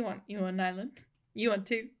compromise? You want an island? You want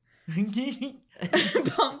two?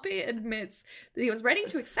 Pompey admits that he was ready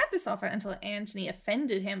to accept this offer until Antony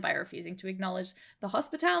offended him by refusing to acknowledge the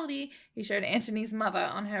hospitality he showed Antony's mother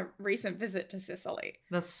on her recent visit to Sicily.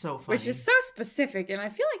 That's so funny. Which is so specific, and I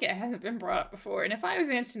feel like it hasn't been brought up before. And if I was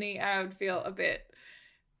Antony, I would feel a bit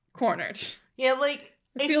cornered. Yeah, like,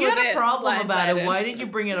 if you had a problem about it, why did you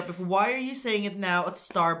bring it up? Why are you saying it now at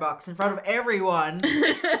Starbucks in front of everyone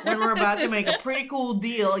when we're about to make a pretty cool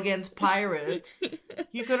deal against pirates?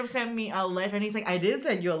 You could have sent me a letter. And he's like, I did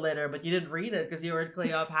send you a letter, but you didn't read it because you were at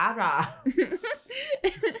Cleopatra.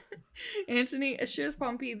 Antony assures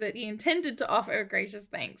Pompey that he intended to offer gracious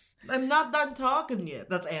thanks. I'm not done talking yet.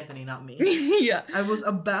 That's Antony, not me. Yeah. I was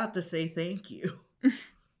about to say thank you.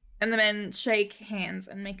 And the men shake hands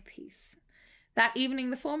and make peace. That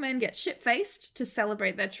evening, the four men get shit-faced to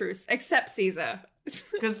celebrate their truce, except Caesar.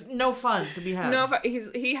 Because no fun to be had. No,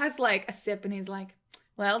 he has like a sip and he's like,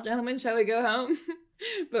 well, gentlemen, shall we go home?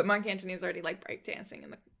 But Mark Antony's already like breakdancing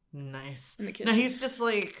in the kitchen. No, he's just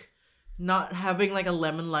like not having like a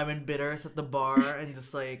lemon bitters at the bar and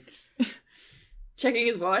just like Checking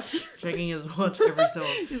his watch. Checking his watch every so.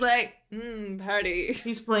 He's like, party.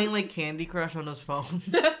 He's playing like Candy Crush on his phone.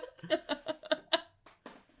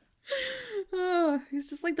 Oh, he's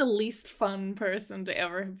just like the least fun person to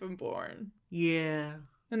ever have been born. Yeah.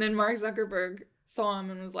 And then Mark Zuckerberg saw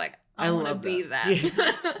him and was like, I want to be that.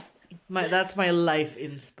 Yeah. That's my life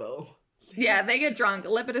inspo. Yeah, they get drunk.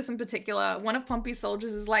 Lepidus in particular. One of Pompey's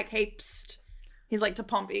soldiers is like, hey, psst. He's like to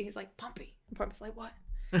Pompey. He's like, Pompey. And Pompey's like, what?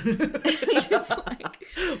 He's just like,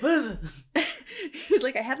 what is it? He's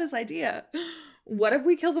like, I had this idea. What if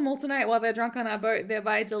we kill them all tonight while they're drunk on our boat,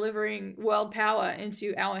 thereby delivering world power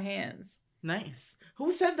into our hands? Nice.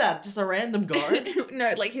 Who said that? Just a random guard?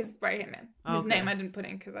 No, like his right-hand man. Whose name I didn't put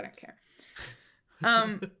in because I don't care.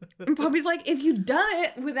 And Pompey's like, if you'd done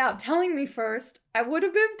it without telling me first, I would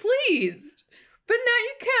have been pleased. But now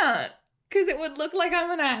you can't, because it would look like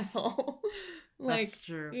I'm an asshole. Like, that's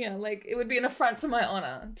true. Yeah, like it would be an affront to my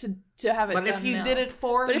honor to have it done. But if you did it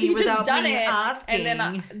for me without me asking,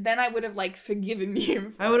 and then I would have like forgiven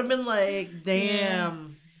you. I would have been like,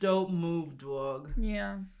 damn, dope move, dog.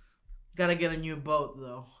 Yeah. Gotta get a new boat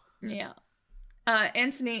though. Yeah.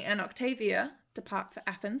 Antony and Octavia depart for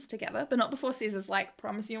Athens together, but not before Caesar's like,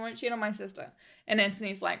 promise you won't cheat on my sister. And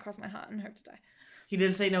Antony's like, cross my heart and hope to die. He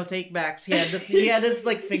didn't say no take backs. He had his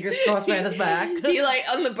like fingers crossed behind his back. He like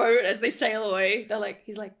on the boat as they sail away.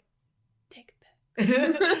 He's like, take it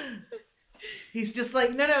back. He's just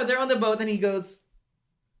like, no, they're on the boat, and he goes,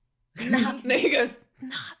 not. No, he goes,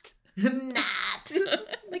 not.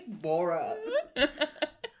 Like Borat.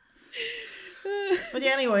 But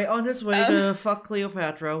yeah, anyway, on his way to fuck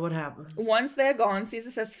Cleopatra, what happens? Once they're gone,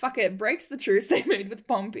 Caesar says, fuck it, breaks the truce they made with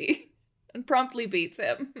Pompey. And promptly beats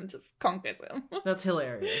him. And just conquers him. That's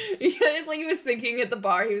hilarious. Yeah, it's like he was thinking at the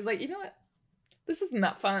bar. He was like, you know what? This isn't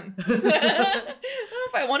that fun. I don't know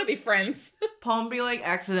if I want to be friends. Pompey, like,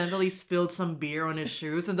 accidentally spilled some beer on his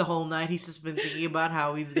shoes. And the whole night he's just been thinking about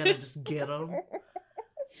how he's gonna just get him.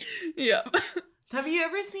 Yeah. Have you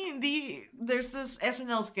ever seen there's this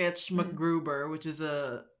SNL sketch, MacGruber, which is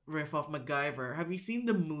a riff off MacGyver. Have you seen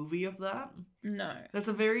the movie of that? No. That's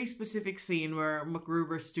a very specific scene where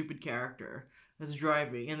MacGruber's stupid character is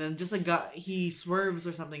driving, and then just a guy, he swerves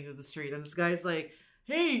or something to the street, and this guy's like,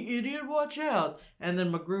 hey, idiot, watch out. And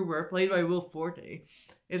then MacGruber, played by Will Forte,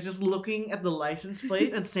 is just looking at the license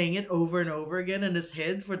plate and saying it over and over again in his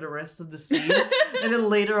head for the rest of the scene. And then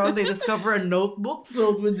later on, they discover a notebook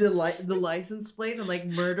filled with the license plate and like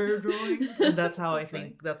murder drawings. And that's how I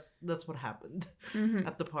think that's what happened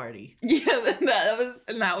at the party. Yeah,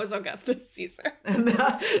 that was Augustus Caesar. And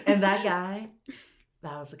that guy,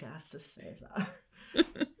 that was Augustus Caesar.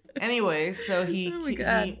 Anyway, so he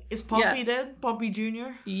is Pompey dead? Pompey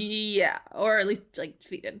Jr.? Yeah, or at least like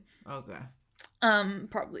defeated. Okay.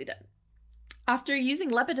 Probably dead. After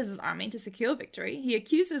using Lepidus' army to secure victory, he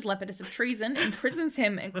accuses Lepidus of treason, imprisons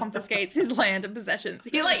him, and confiscates his land and possessions.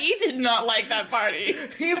 He did not like that party.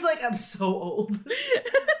 He's like, I'm so old.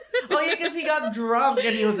 Oh yeah, because he got drunk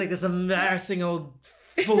and he was like this embarrassing old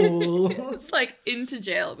fool. It's like into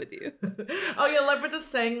jail with you. Oh yeah, Lepidus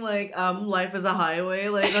sang like Life is a Highway,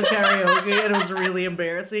 like on karaoke, and it was really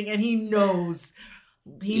embarrassing, and he knows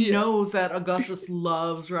that Augustus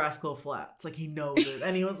loves Rascal Flatts. Like, he knows it.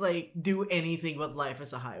 And he was like, do anything but Life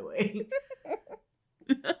is a Highway.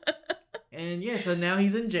 And yeah, so now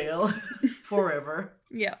he's in jail forever.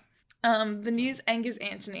 Yeah. The news angers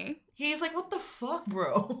Antony. He's like, what the fuck,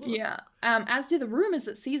 bro? Yeah. As do the rumors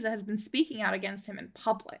that Caesar has been speaking out against him in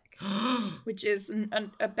public. Which is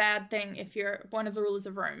a bad thing if you're one of the rulers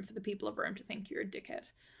of Rome, for the people of Rome to think you're a dickhead.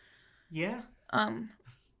 Yeah.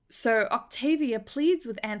 So Octavia pleads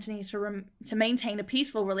with Antony to maintain a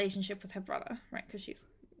peaceful relationship with her brother, right? Because she's,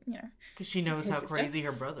 because she knows how crazy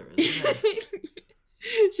her brother is.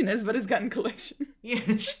 She knows about his gun collection.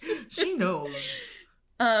 Yeah, she knows.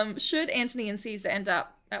 Should Antony and Caesar end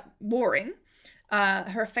up warring,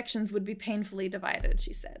 her affections would be painfully divided,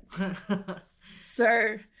 she said.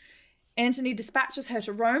 So Antony dispatches her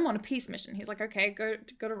to Rome on a peace mission. He's like, okay, go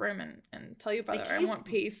to Rome and tell your brother I want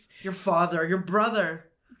peace. Your father, your brother.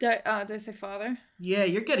 Don't I say father? Yeah,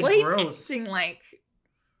 you're getting gross. He's acting like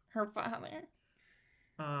her father.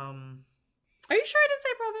 Are you sure I didn't say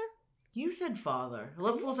brother? You said father.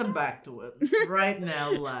 Let's listen back to it right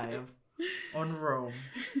now, live on Rome.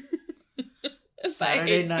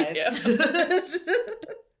 Saturday night.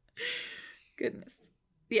 Goodness.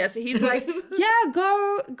 Yeah, so he's like, yeah,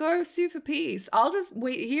 go sue for peace. I'll just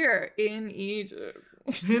wait here in Egypt.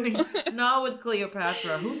 Not with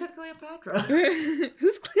Cleopatra. Who said Cleopatra?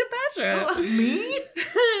 Who's Cleopatra? Me?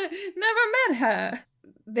 Never met her.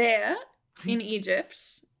 There, in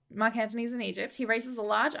Egypt, Mark Antony's in Egypt. He raises a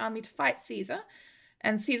large army to fight Caesar.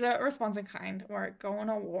 And Caesar responds in kind. We're going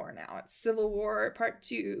to war now. It's Civil War Part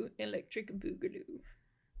 2, Electric Boogaloo.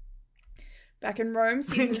 Back in Rome,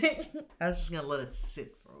 Caesar... I was just going to let it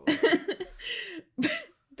sit for a while.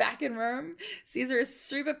 Back in Rome, Caesar is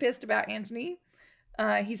super pissed about Antony.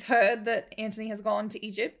 He's heard that Antony has gone to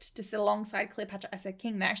Egypt to sit alongside Cleopatra as her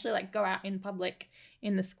king. They actually like go out in public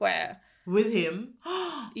in the square. With him?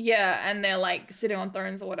 Yeah, and they're like sitting on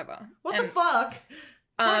thrones or whatever. What the fuck?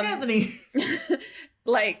 Mark Anthony.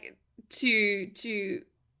 Like to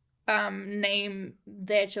name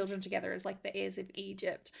their children together as like the heirs of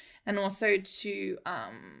Egypt, and also to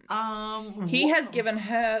he has given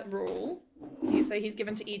her rule. So he's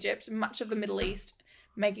given to Egypt much of the Middle East,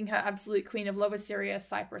 making her absolute queen of Lower Syria,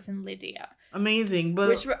 Cyprus, and Lydia. Amazing, but...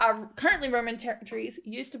 Which are currently Roman territories,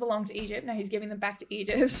 used to belong to Egypt. Now he's giving them back to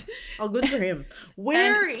Egypt. Oh, good for him.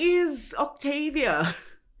 Where is Octavia?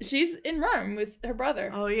 She's in Rome with her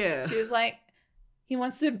brother. Oh, yeah. She was like, he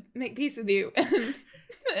wants to make peace with you.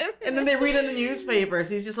 And then they read in the newspapers,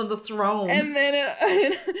 he's just on the throne. And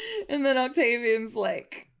then Octavian's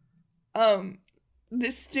like,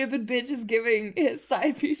 this stupid bitch is giving his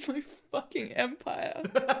side piece my fucking empire.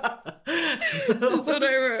 That's what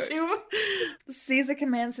I wrote. Caesar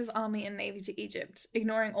commands his army and navy to Egypt,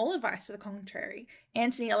 ignoring all advice to the contrary.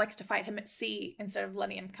 Antony elects to fight him at sea instead of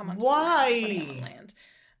letting him come onto the land.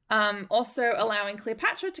 Also allowing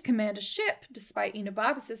Cleopatra to command a ship, despite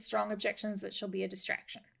Enobarbus' strong objections that she'll be a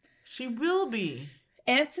distraction. She will be.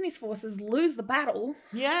 Antony's forces lose the battle.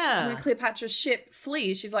 Yeah. When Cleopatra's ship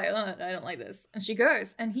flees, she's like, oh, I don't like this. And she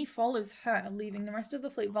goes, and he follows her, leaving the rest of the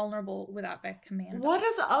fleet vulnerable without their commander. What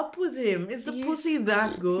is up with him? Is the pussy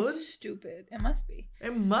that good? He's stupid. It must be.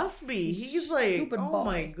 It must be. He's like, oh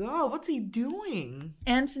my god, what's he doing?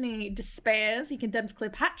 Antony despairs. He condemns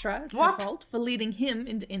Cleopatra, it's her fault, for leading him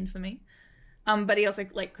into infamy. But he also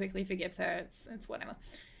like quickly forgives her. It's whatever.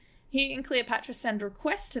 He and Cleopatra send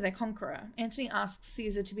requests to their conqueror. Antony asks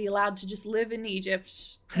Caesar to be allowed to just live in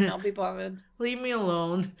Egypt and not be bothered. Leave me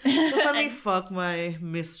alone. Just let me fuck my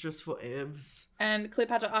mistress for ibs. And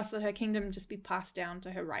Cleopatra asks that her kingdom just be passed down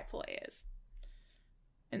to her rightful heirs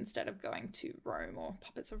instead of going to Rome or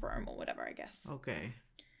puppets of Rome or whatever, I guess. Okay.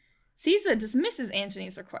 Caesar dismisses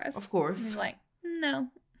Antony's request. Of course. He's like, no.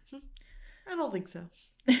 I don't think so.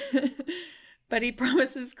 But he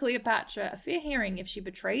promises Cleopatra a fair hearing if she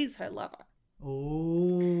betrays her lover.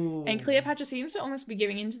 Oh. And Cleopatra seems to almost be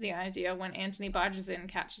giving into the idea when Antony barges in and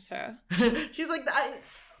catches her. She's like,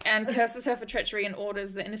 and curses her for treachery and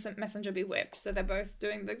orders the innocent messenger be whipped. So they're both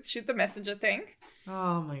doing the shoot the messenger thing.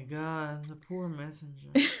 Oh my god, the poor messenger.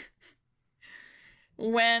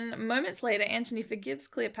 When moments later Antony forgives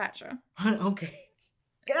Cleopatra. Okay.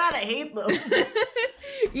 God, I hate them.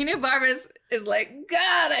 Enobarbus is like,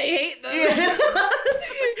 God, I hate them. Yeah.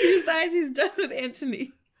 He decides he's done with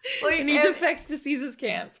Antony. Like, and he defects to Caesar's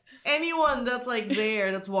camp. Anyone that's like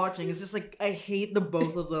there, that's watching, is just like, I hate the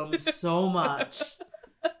both of them so much.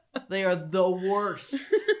 They are the worst.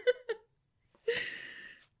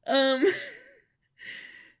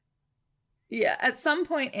 Yeah, at some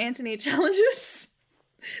point Antony challenges...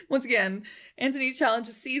 Once again, Antony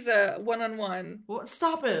challenges Caesar one-on-one. What?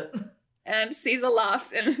 Stop it. And Caesar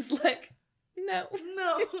laughs and is like, no.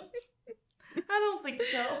 No. I don't think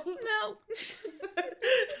so. No.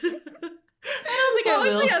 I don't think I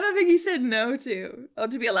will. What was the other thing he said no to? Oh,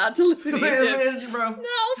 to be allowed to live in Egypt. Bro. No.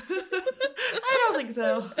 I don't think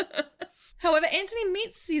so. However, Antony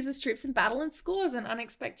meets Caesar's troops in battle and scores an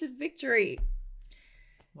unexpected victory.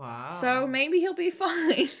 Wow. So maybe he'll be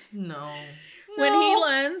fine. No. When he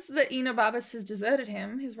learns that Enobarbus has deserted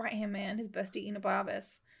him, his right-hand man, his bestie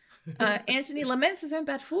Enobarbus, Antony laments his own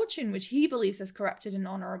bad fortune, which he believes has corrupted an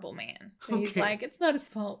honorable man. So he's like, it's not his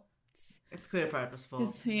fault. It's Cleopatra's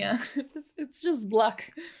fault. It's just luck.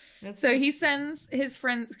 He sends his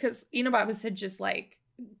friends, because Enobarbus had just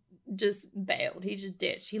bailed. He just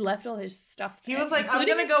ditched. He left all his stuff there. He was like, I'm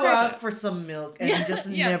gonna go out for some milk, and he just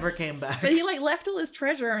never came back. But he left all his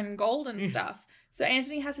treasure and gold and stuff. So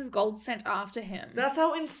Antony has his gold sent after him. That's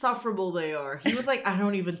how insufferable they are. He was like, I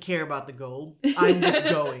don't even care about the gold. I'm just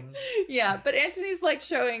going. Yeah, but Antony's like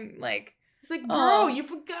showing like... He's like, bro, you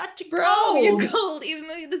forgot your gold. Bro, your gold, even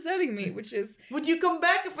though you're deserting me, which is... Would you come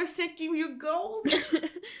back if I sent you your gold?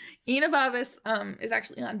 Enobarbus is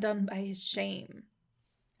actually undone by his shame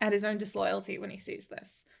at his own disloyalty when he sees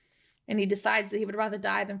this. And he decides that he would rather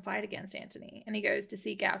die than fight against Antony. And he goes to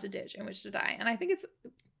seek out a ditch in which to die. And I think it's...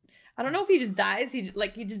 I don't know if he just dies. He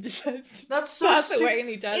just decides to pass away, and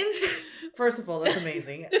he does. First of all, that's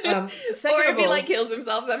amazing. Or if he kills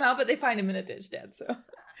himself somehow, but they find him in a ditch dead. So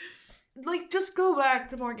like, just go back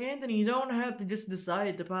to Mark Antony. You don't have to just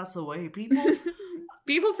decide to pass away.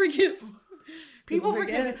 People forgive. People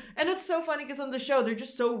forget. And it's so funny because on the show, they're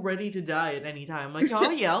just so ready to die at any time. Like, oh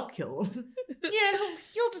yeah, I'll kill him. Yeah,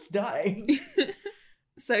 he'll just die.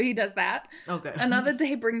 So he does that. Okay. Another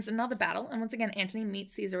day brings another battle, and once again, Antony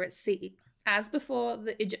meets Caesar at sea. As before,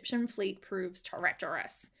 the Egyptian fleet proves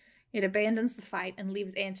treacherous. It abandons the fight and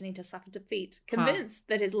leaves Antony to suffer defeat, convinced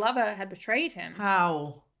that his lover had betrayed him.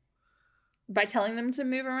 How? By telling them to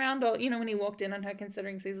move around, or, when he walked in on her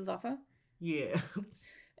considering Caesar's offer? Yeah.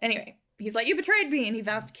 Anyway, he's like, you betrayed me, and he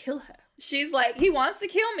vows to kill her. She's like, he wants to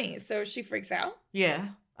kill me, so she freaks out. Yeah,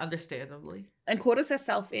 understandably. And quarters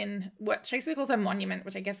herself in what Shakespeare calls her monument,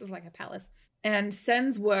 which I guess is like a palace, and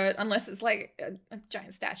sends word, unless it's like a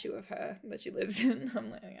giant statue of her that she lives in.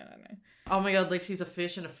 I'm like, I don't know. Oh my god, like she's a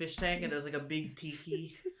fish in a fish tank and there's like a big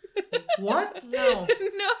tiki. What? No.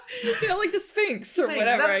 No, like the Sphinx or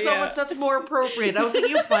whatever. That's so much, that's more appropriate. I was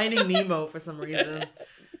thinking of Finding Nemo for some reason.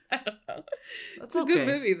 I don't know. That's a good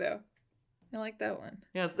movie though. I like that one.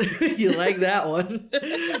 Yes, you like that one.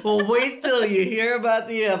 Well, wait till you hear about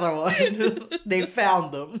the other one. They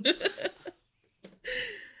found them.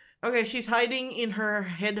 Okay, she's hiding in her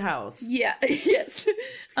head house. Yeah, yes.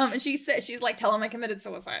 And she says, she's like, tell him I committed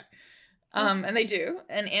suicide. And they do.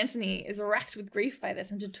 And Antony is racked with grief by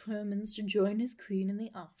this and determines to join his queen in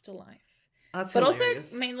the afterlife. That's but hilarious.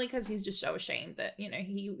 Also mainly because he's just so ashamed that,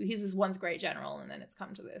 he's his once great general and then it's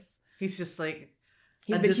come to this. He's just like,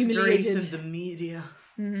 he's been humiliated in the media.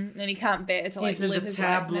 Mm-hmm. And he can't bear to like live his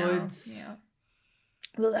tabloids. life now.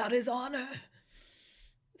 Yeah. Without his honor.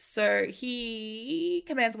 So he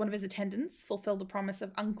commands one of his attendants fulfill the promise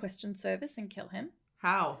of unquestioned service and kill him.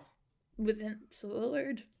 How? With a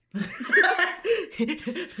sword.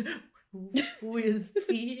 With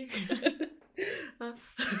fear. But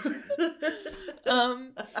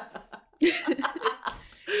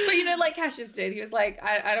like Cassius did, he was like,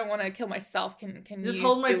 I don't want to kill myself. Can just you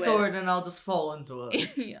hold my do sword it? and I'll just fall into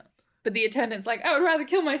it. Yeah. But the attendant's like, I would rather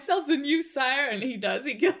kill myself than you, sire. And he does.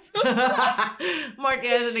 He kills himself. Mark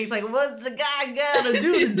Antony's like, what's the guy gotta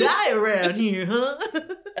do to die around here, huh?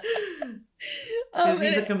 Because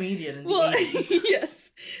he's a comedian in the 80s. Yes.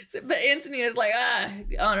 But Antony is like,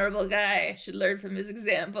 the honorable guy. I should learn from his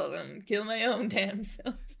example and kill my own damn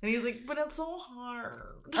self. And he's like, but it's so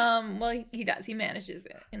hard. Well, he does. He manages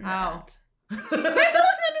it in that. I fell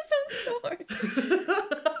on his own sword.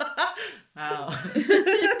 Ow.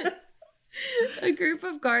 A group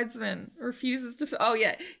of guardsmen refuses to... Oh,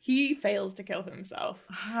 yeah. He fails to kill himself.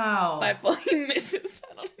 How? He misses.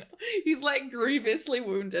 I don't know. He's, like, grievously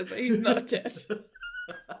wounded, but he's not dead. This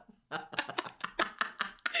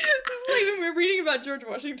is like when we were reading about George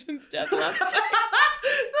Washington's death last night.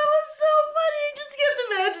 That was so funny. I just kept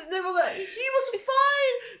imagining. They were like, he was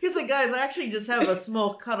fine. He's like, guys, I actually just have a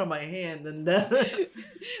small cut on my hand. And no, I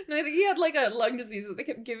think he had like a lung disease, but they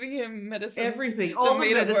kept giving him medicine. Everything. All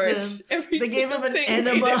the medicine. They gave him an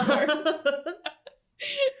enema. And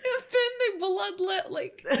then they bloodlet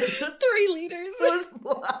like 3 liters. It was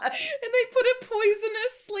blood. And they put a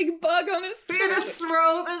poisonous like bug on his throat. In his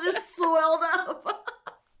throat and it swelled up.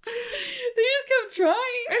 They just kept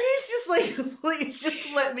trying. And he's just like, please just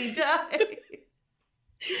let me die.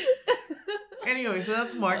 Anyway, so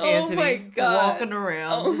that's Mark Antony my God. walking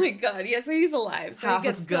around. Oh my god, yeah, so he's alive. So Half he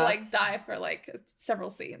gets his to guts. like die for like several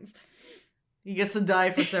scenes. He gets to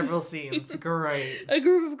die for several scenes. Great. A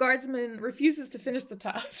group of guardsmen refuses to finish the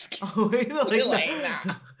task. Oh, wait, They're like,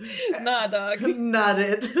 nah, dog. Not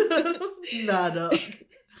it. Nah, dog.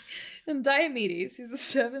 And Diomedes, who's a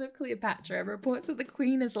servant of Cleopatra, reports that the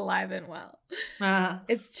queen is alive and well.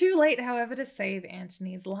 It's too late, however, to save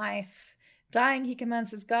Antony's life. Dying, he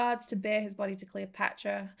commands his guards to bear his body to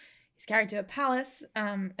Cleopatra. He's carried to a palace,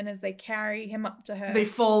 and as they carry him up to her... They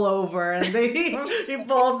fall over, and he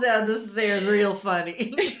falls down the stairs real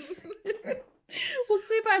funny. Well,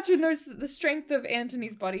 Cleopatra notes that the strength of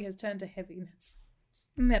Antony's body has turned to heaviness.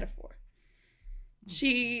 Metaphor.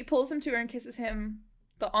 She pulls him to her and kisses him,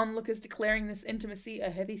 the onlookers declaring this intimacy a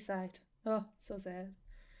heavy sight. Oh, so sad.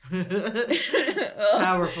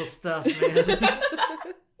 Powerful stuff, man.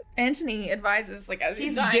 Antony advises, like, as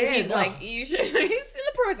he's dying, dead. he's like, you should, he's in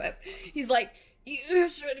the process. He's like, you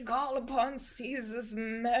should call upon Caesar's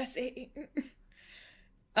mercy.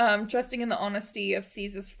 Trusting in the honesty of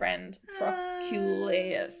Caesar's friend,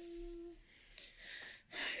 Proculeius.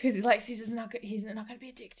 Because he's like, he's not going to be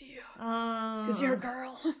a dick to you. Because you're a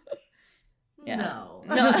girl. Yeah. No.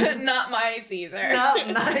 Not my Caesar.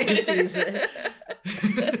 Not my Caesar.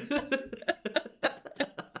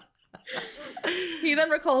 He then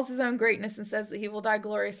recalls his own greatness and says that he will die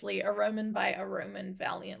gloriously, a Roman by a Roman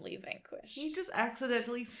valiantly vanquished. He just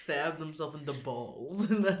accidentally stabbed himself in the balls,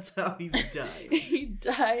 and that's how he died. He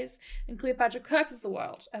dies, and Cleopatra curses the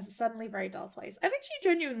world as a suddenly very dull place. I think she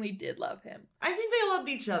genuinely did love him. I think they loved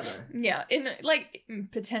each other. Yeah,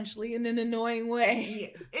 potentially in an annoying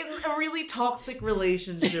way. Yeah. In a really toxic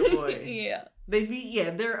relationship way. Yeah.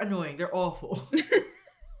 They're annoying. They're awful.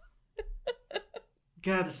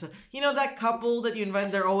 God, that couple that you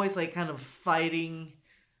invite, they're always like kind of fighting.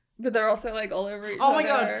 But they're also like all over each other. Oh my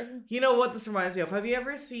god. You know what this reminds me of? Have you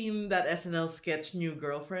ever seen that SNL sketch New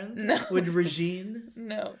Girlfriend? No. With Regine?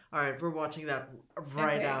 No. Alright, we're watching that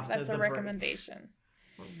right after that's a recommendation.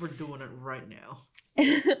 We're doing it right now.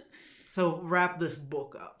 So wrap this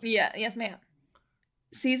book up. Yeah, yes ma'am.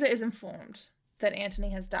 Caesar is informed that Antony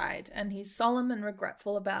has died, and he's solemn and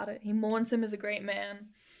regretful about it. He mourns him as a great man.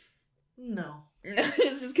 No.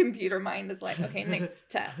 His computer mind is like, okay, next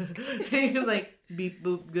task. He's like, beep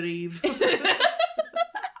boop grieve.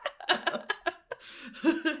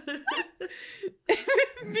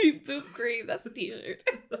 Beep boop grieve, that's a t-shirt.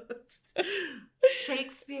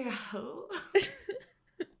 Shakespeare ho.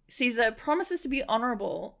 Caesar promises to be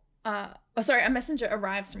honorable. A messenger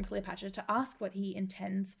arrives from Cleopatra to ask what he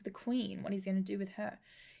intends for the queen, what he's going to do with her.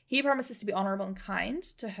 He promises to be honorable and kind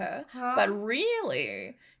to her, but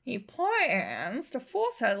really, he plans to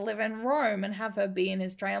force her to live in Rome and have her be in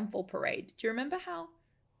his triumphal parade. Do you remember how?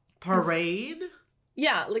 Parade?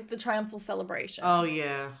 Yeah, like the triumphal celebration. Oh,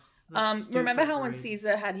 yeah. Remember how when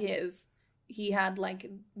Caesar had he had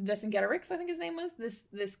like Vercingetorix, I think his name was,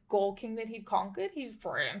 this Gaul king that he'd conquered. He just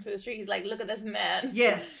brought him to the street. He's like, look at this man.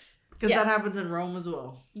 Yes, because that happens in Rome as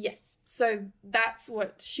well. Yes. So that's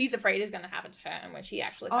what she's afraid is going to happen to her, and when she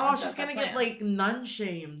actually she's going to get like nun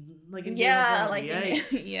shamed, like in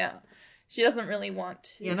yeah. She doesn't really want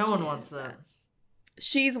to. Yeah, no one wants that.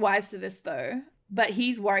 She's wise to this though, but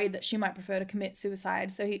he's worried that she might prefer to commit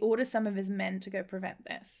suicide, so he orders some of his men to go prevent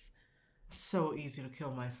this. So easy to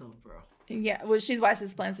kill myself, bro. Yeah, well, she's wise to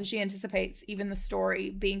this plan, so she anticipates even the story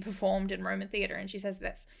being performed in Roman theatre, and she says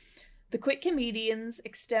this: "The quick comedians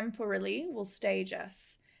extemporally will stage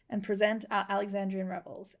us and present our Alexandrian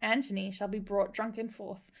revels. Antony shall be brought drunken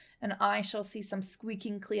forth, and I shall see some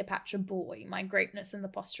squeaking Cleopatra boy, my greatness in the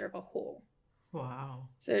posture of a whore." Wow.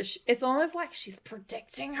 So it's almost like she's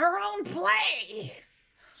predicting her own play.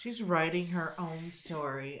 She's writing her own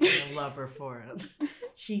story, and I love her for it.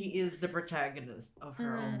 She is the protagonist of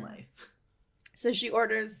her own life. So she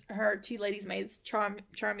orders her two ladies' maids,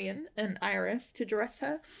 Charmian and Iris, to dress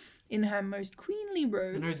her in her most queenly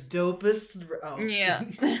robes. And her dopest... Oh. Yeah.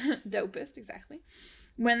 Dopest, exactly.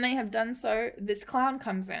 When they have done so, this clown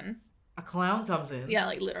comes in. A clown comes in? Yeah,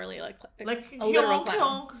 like literally, like a literal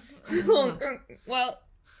clown. Well,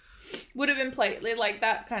 would have been played like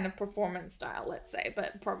that kind of performance style, let's say,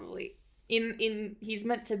 but probably he's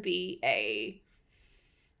meant to be a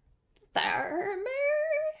farmer.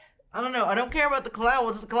 I don't know. I don't care about the clown.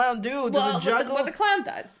 What does the clown do? Does it juggle? What the clown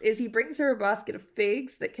does is he brings her a basket of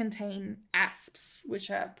figs that contain asps, which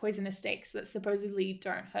are poisonous snakes that supposedly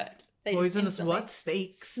don't hurt. Poisonous what?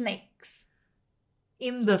 Snakes.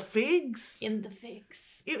 In the figs? In the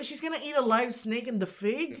figs. She's gonna eat a live snake in the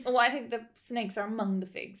fig? Well, I think the snakes are among the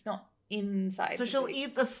figs, not inside. So she'll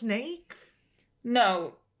eat the snake?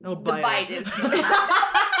 No. The bite is...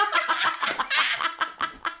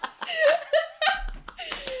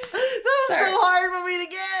 So hard for me to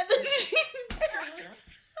get.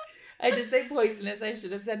 I did say poisonous. I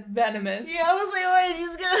should have said venomous. Yeah, I was like,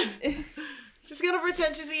 wait, she's gonna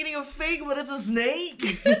pretend she's eating a fig, but it's a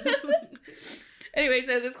snake. Anyway,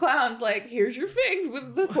 so this clown's like, here's your figs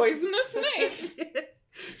with the poisonous snakes.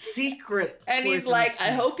 Secret. And he's like,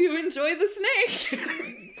 I hope you enjoy the snakes.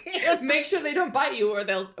 Make sure they don't bite you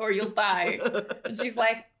or you'll die. And she's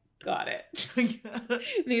like, got it. And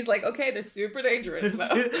he's like, okay, they're super dangerous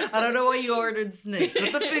though. I don't know why you ordered snakes,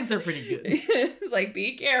 but the figs are pretty good. He's like,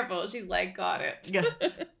 be careful. She's like, got it. Yeah.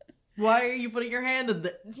 Why are you putting your hand in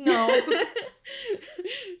the... No.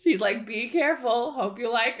 She's like, be careful. Hope you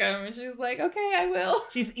like them. And she's like, okay, I will.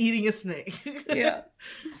 She's eating a snake. Yeah.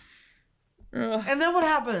 Ugh. And then what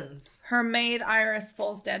happens? Her maid Iris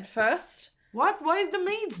falls dead first. What? Why did the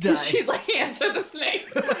maids die? She's like, answer the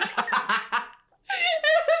snakes.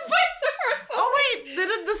 Oh wait,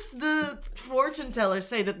 didn't the fortune teller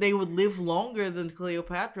say that they would live longer than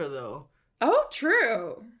Cleopatra though? Oh,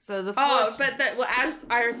 true. So the as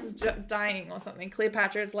Iris is dying or something,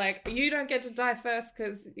 Cleopatra's like, you don't get to die first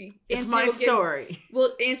because it's my story.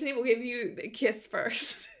 Antony will give you the kiss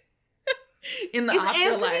first. In the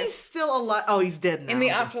afterlife. Antony still alive? Oh, he's dead now. In the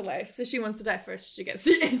afterlife. So she wants to die first. She gets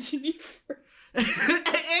to Antony first.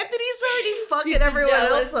 Anthony's already fucking everyone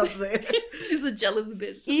else up there. She's a jealous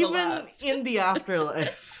bitch. Even in the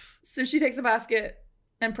afterlife. So she takes a basket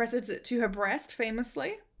and presses it to her breast,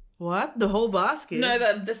 famously. What? The whole basket? No,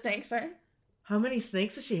 the snakes don't. How many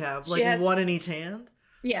snakes does she have? She has one in each hand?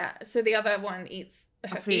 Yeah, so the other one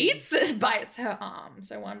bites her arm.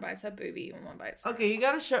 So one bites her boobie and one bites her. Okay, you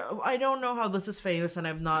gotta show... I don't know how this is famous and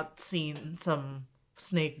I've not seen some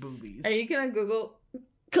snake boobies. Are you gonna Google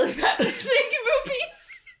Cleopatra snake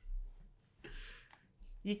boobies?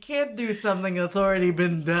 You can't do something that's already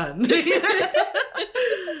been done.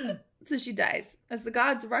 So she dies. As the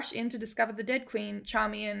guards rush in to discover the dead queen,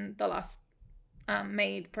 Charmian, the last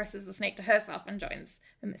maid, presses the snake to herself and joins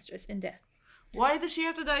her mistress in death. Why does she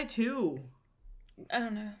have to die too? I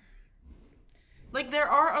don't know. Like, there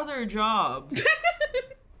are other jobs.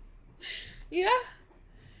 Yeah.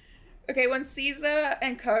 Okay, when Caesar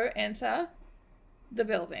and co enter the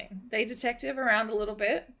building, they detective around a little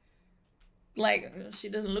bit. Like, she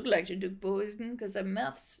doesn't look like she took poison because her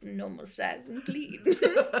mouth's normal size and clean.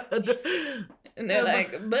 And they're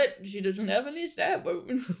like, but she doesn't have any stab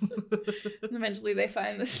wounds. And eventually they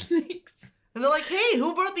find the snakes. And they're like, hey,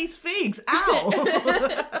 who brought these figs? Ow!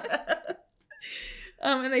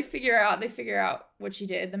 And they figure out what she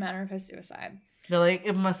did, the manner of her suicide. They're like,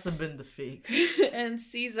 it must have been the figs. And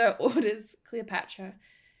Caesar orders Cleopatra,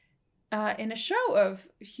 in a show of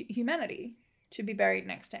humanity, to be buried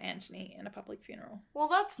next to Antony in a public funeral. Well,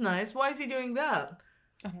 that's nice. Why is he doing that?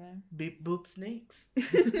 I don't know. Beep boop snakes.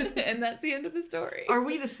 And that's the end of the story. Are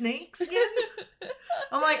we the snakes again?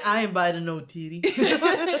 I'm like, I ain't biting no titty.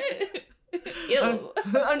 Ew.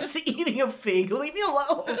 I'm just eating a fig. Leave me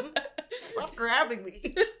alone. Stop grabbing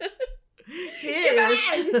me.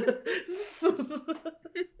 Yes.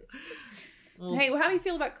 Well, Hey, how do you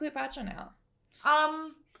feel about Cleopatra now?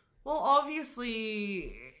 Well,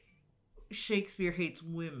 obviously, Shakespeare hates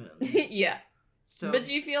women. Yeah. So, But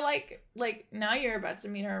do you feel like now you're about to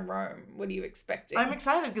meet her in Rome? What are you expecting? I'm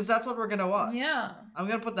excited because that's what we're gonna watch. Yeah. I'm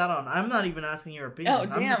gonna put that on. I'm not even asking your opinion. Oh,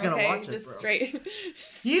 damn. I'm just gonna Okay. watch Just it, bro. straight.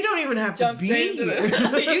 You don't even have to Jump be straight into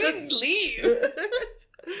here. You can leave.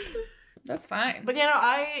 That's fine. But you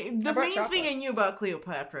know, the brought main chocolate. thing I knew about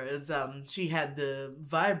Cleopatra is she had the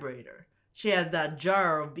vibrator. She had that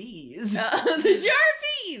jar of bees. The jar of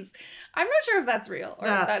bees. I'm not sure if that's real. Or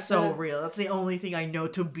if That's so a... real. That's the only thing I know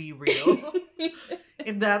to be real.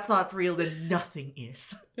 If that's not real, then nothing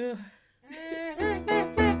is. Ugh.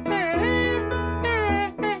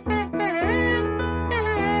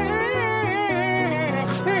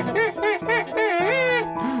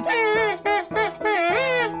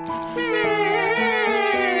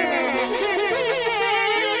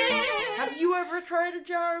 Have you ever tried a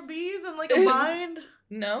jar of bees in like a bind?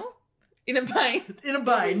 No? In a bind. In a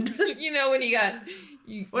bind. You know when you got...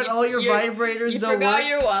 When all your vibrators You don't forgot work.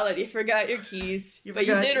 your wallet, you forgot your keys, but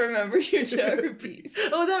you forgot- did remember your jar of bees.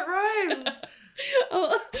 Oh, that rhymes.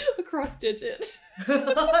 Oh, cross stitch it. Yeah,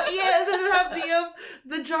 and then have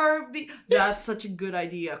the jar of bees. That's such a good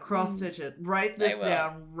idea. Cross stitch it. Write this will.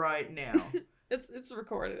 down right now. It's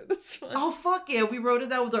recorded. It's fine. Oh fuck yeah, we wrote it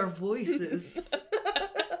down with our voices.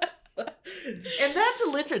 And that's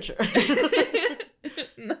literature.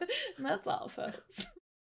 That's all, folks.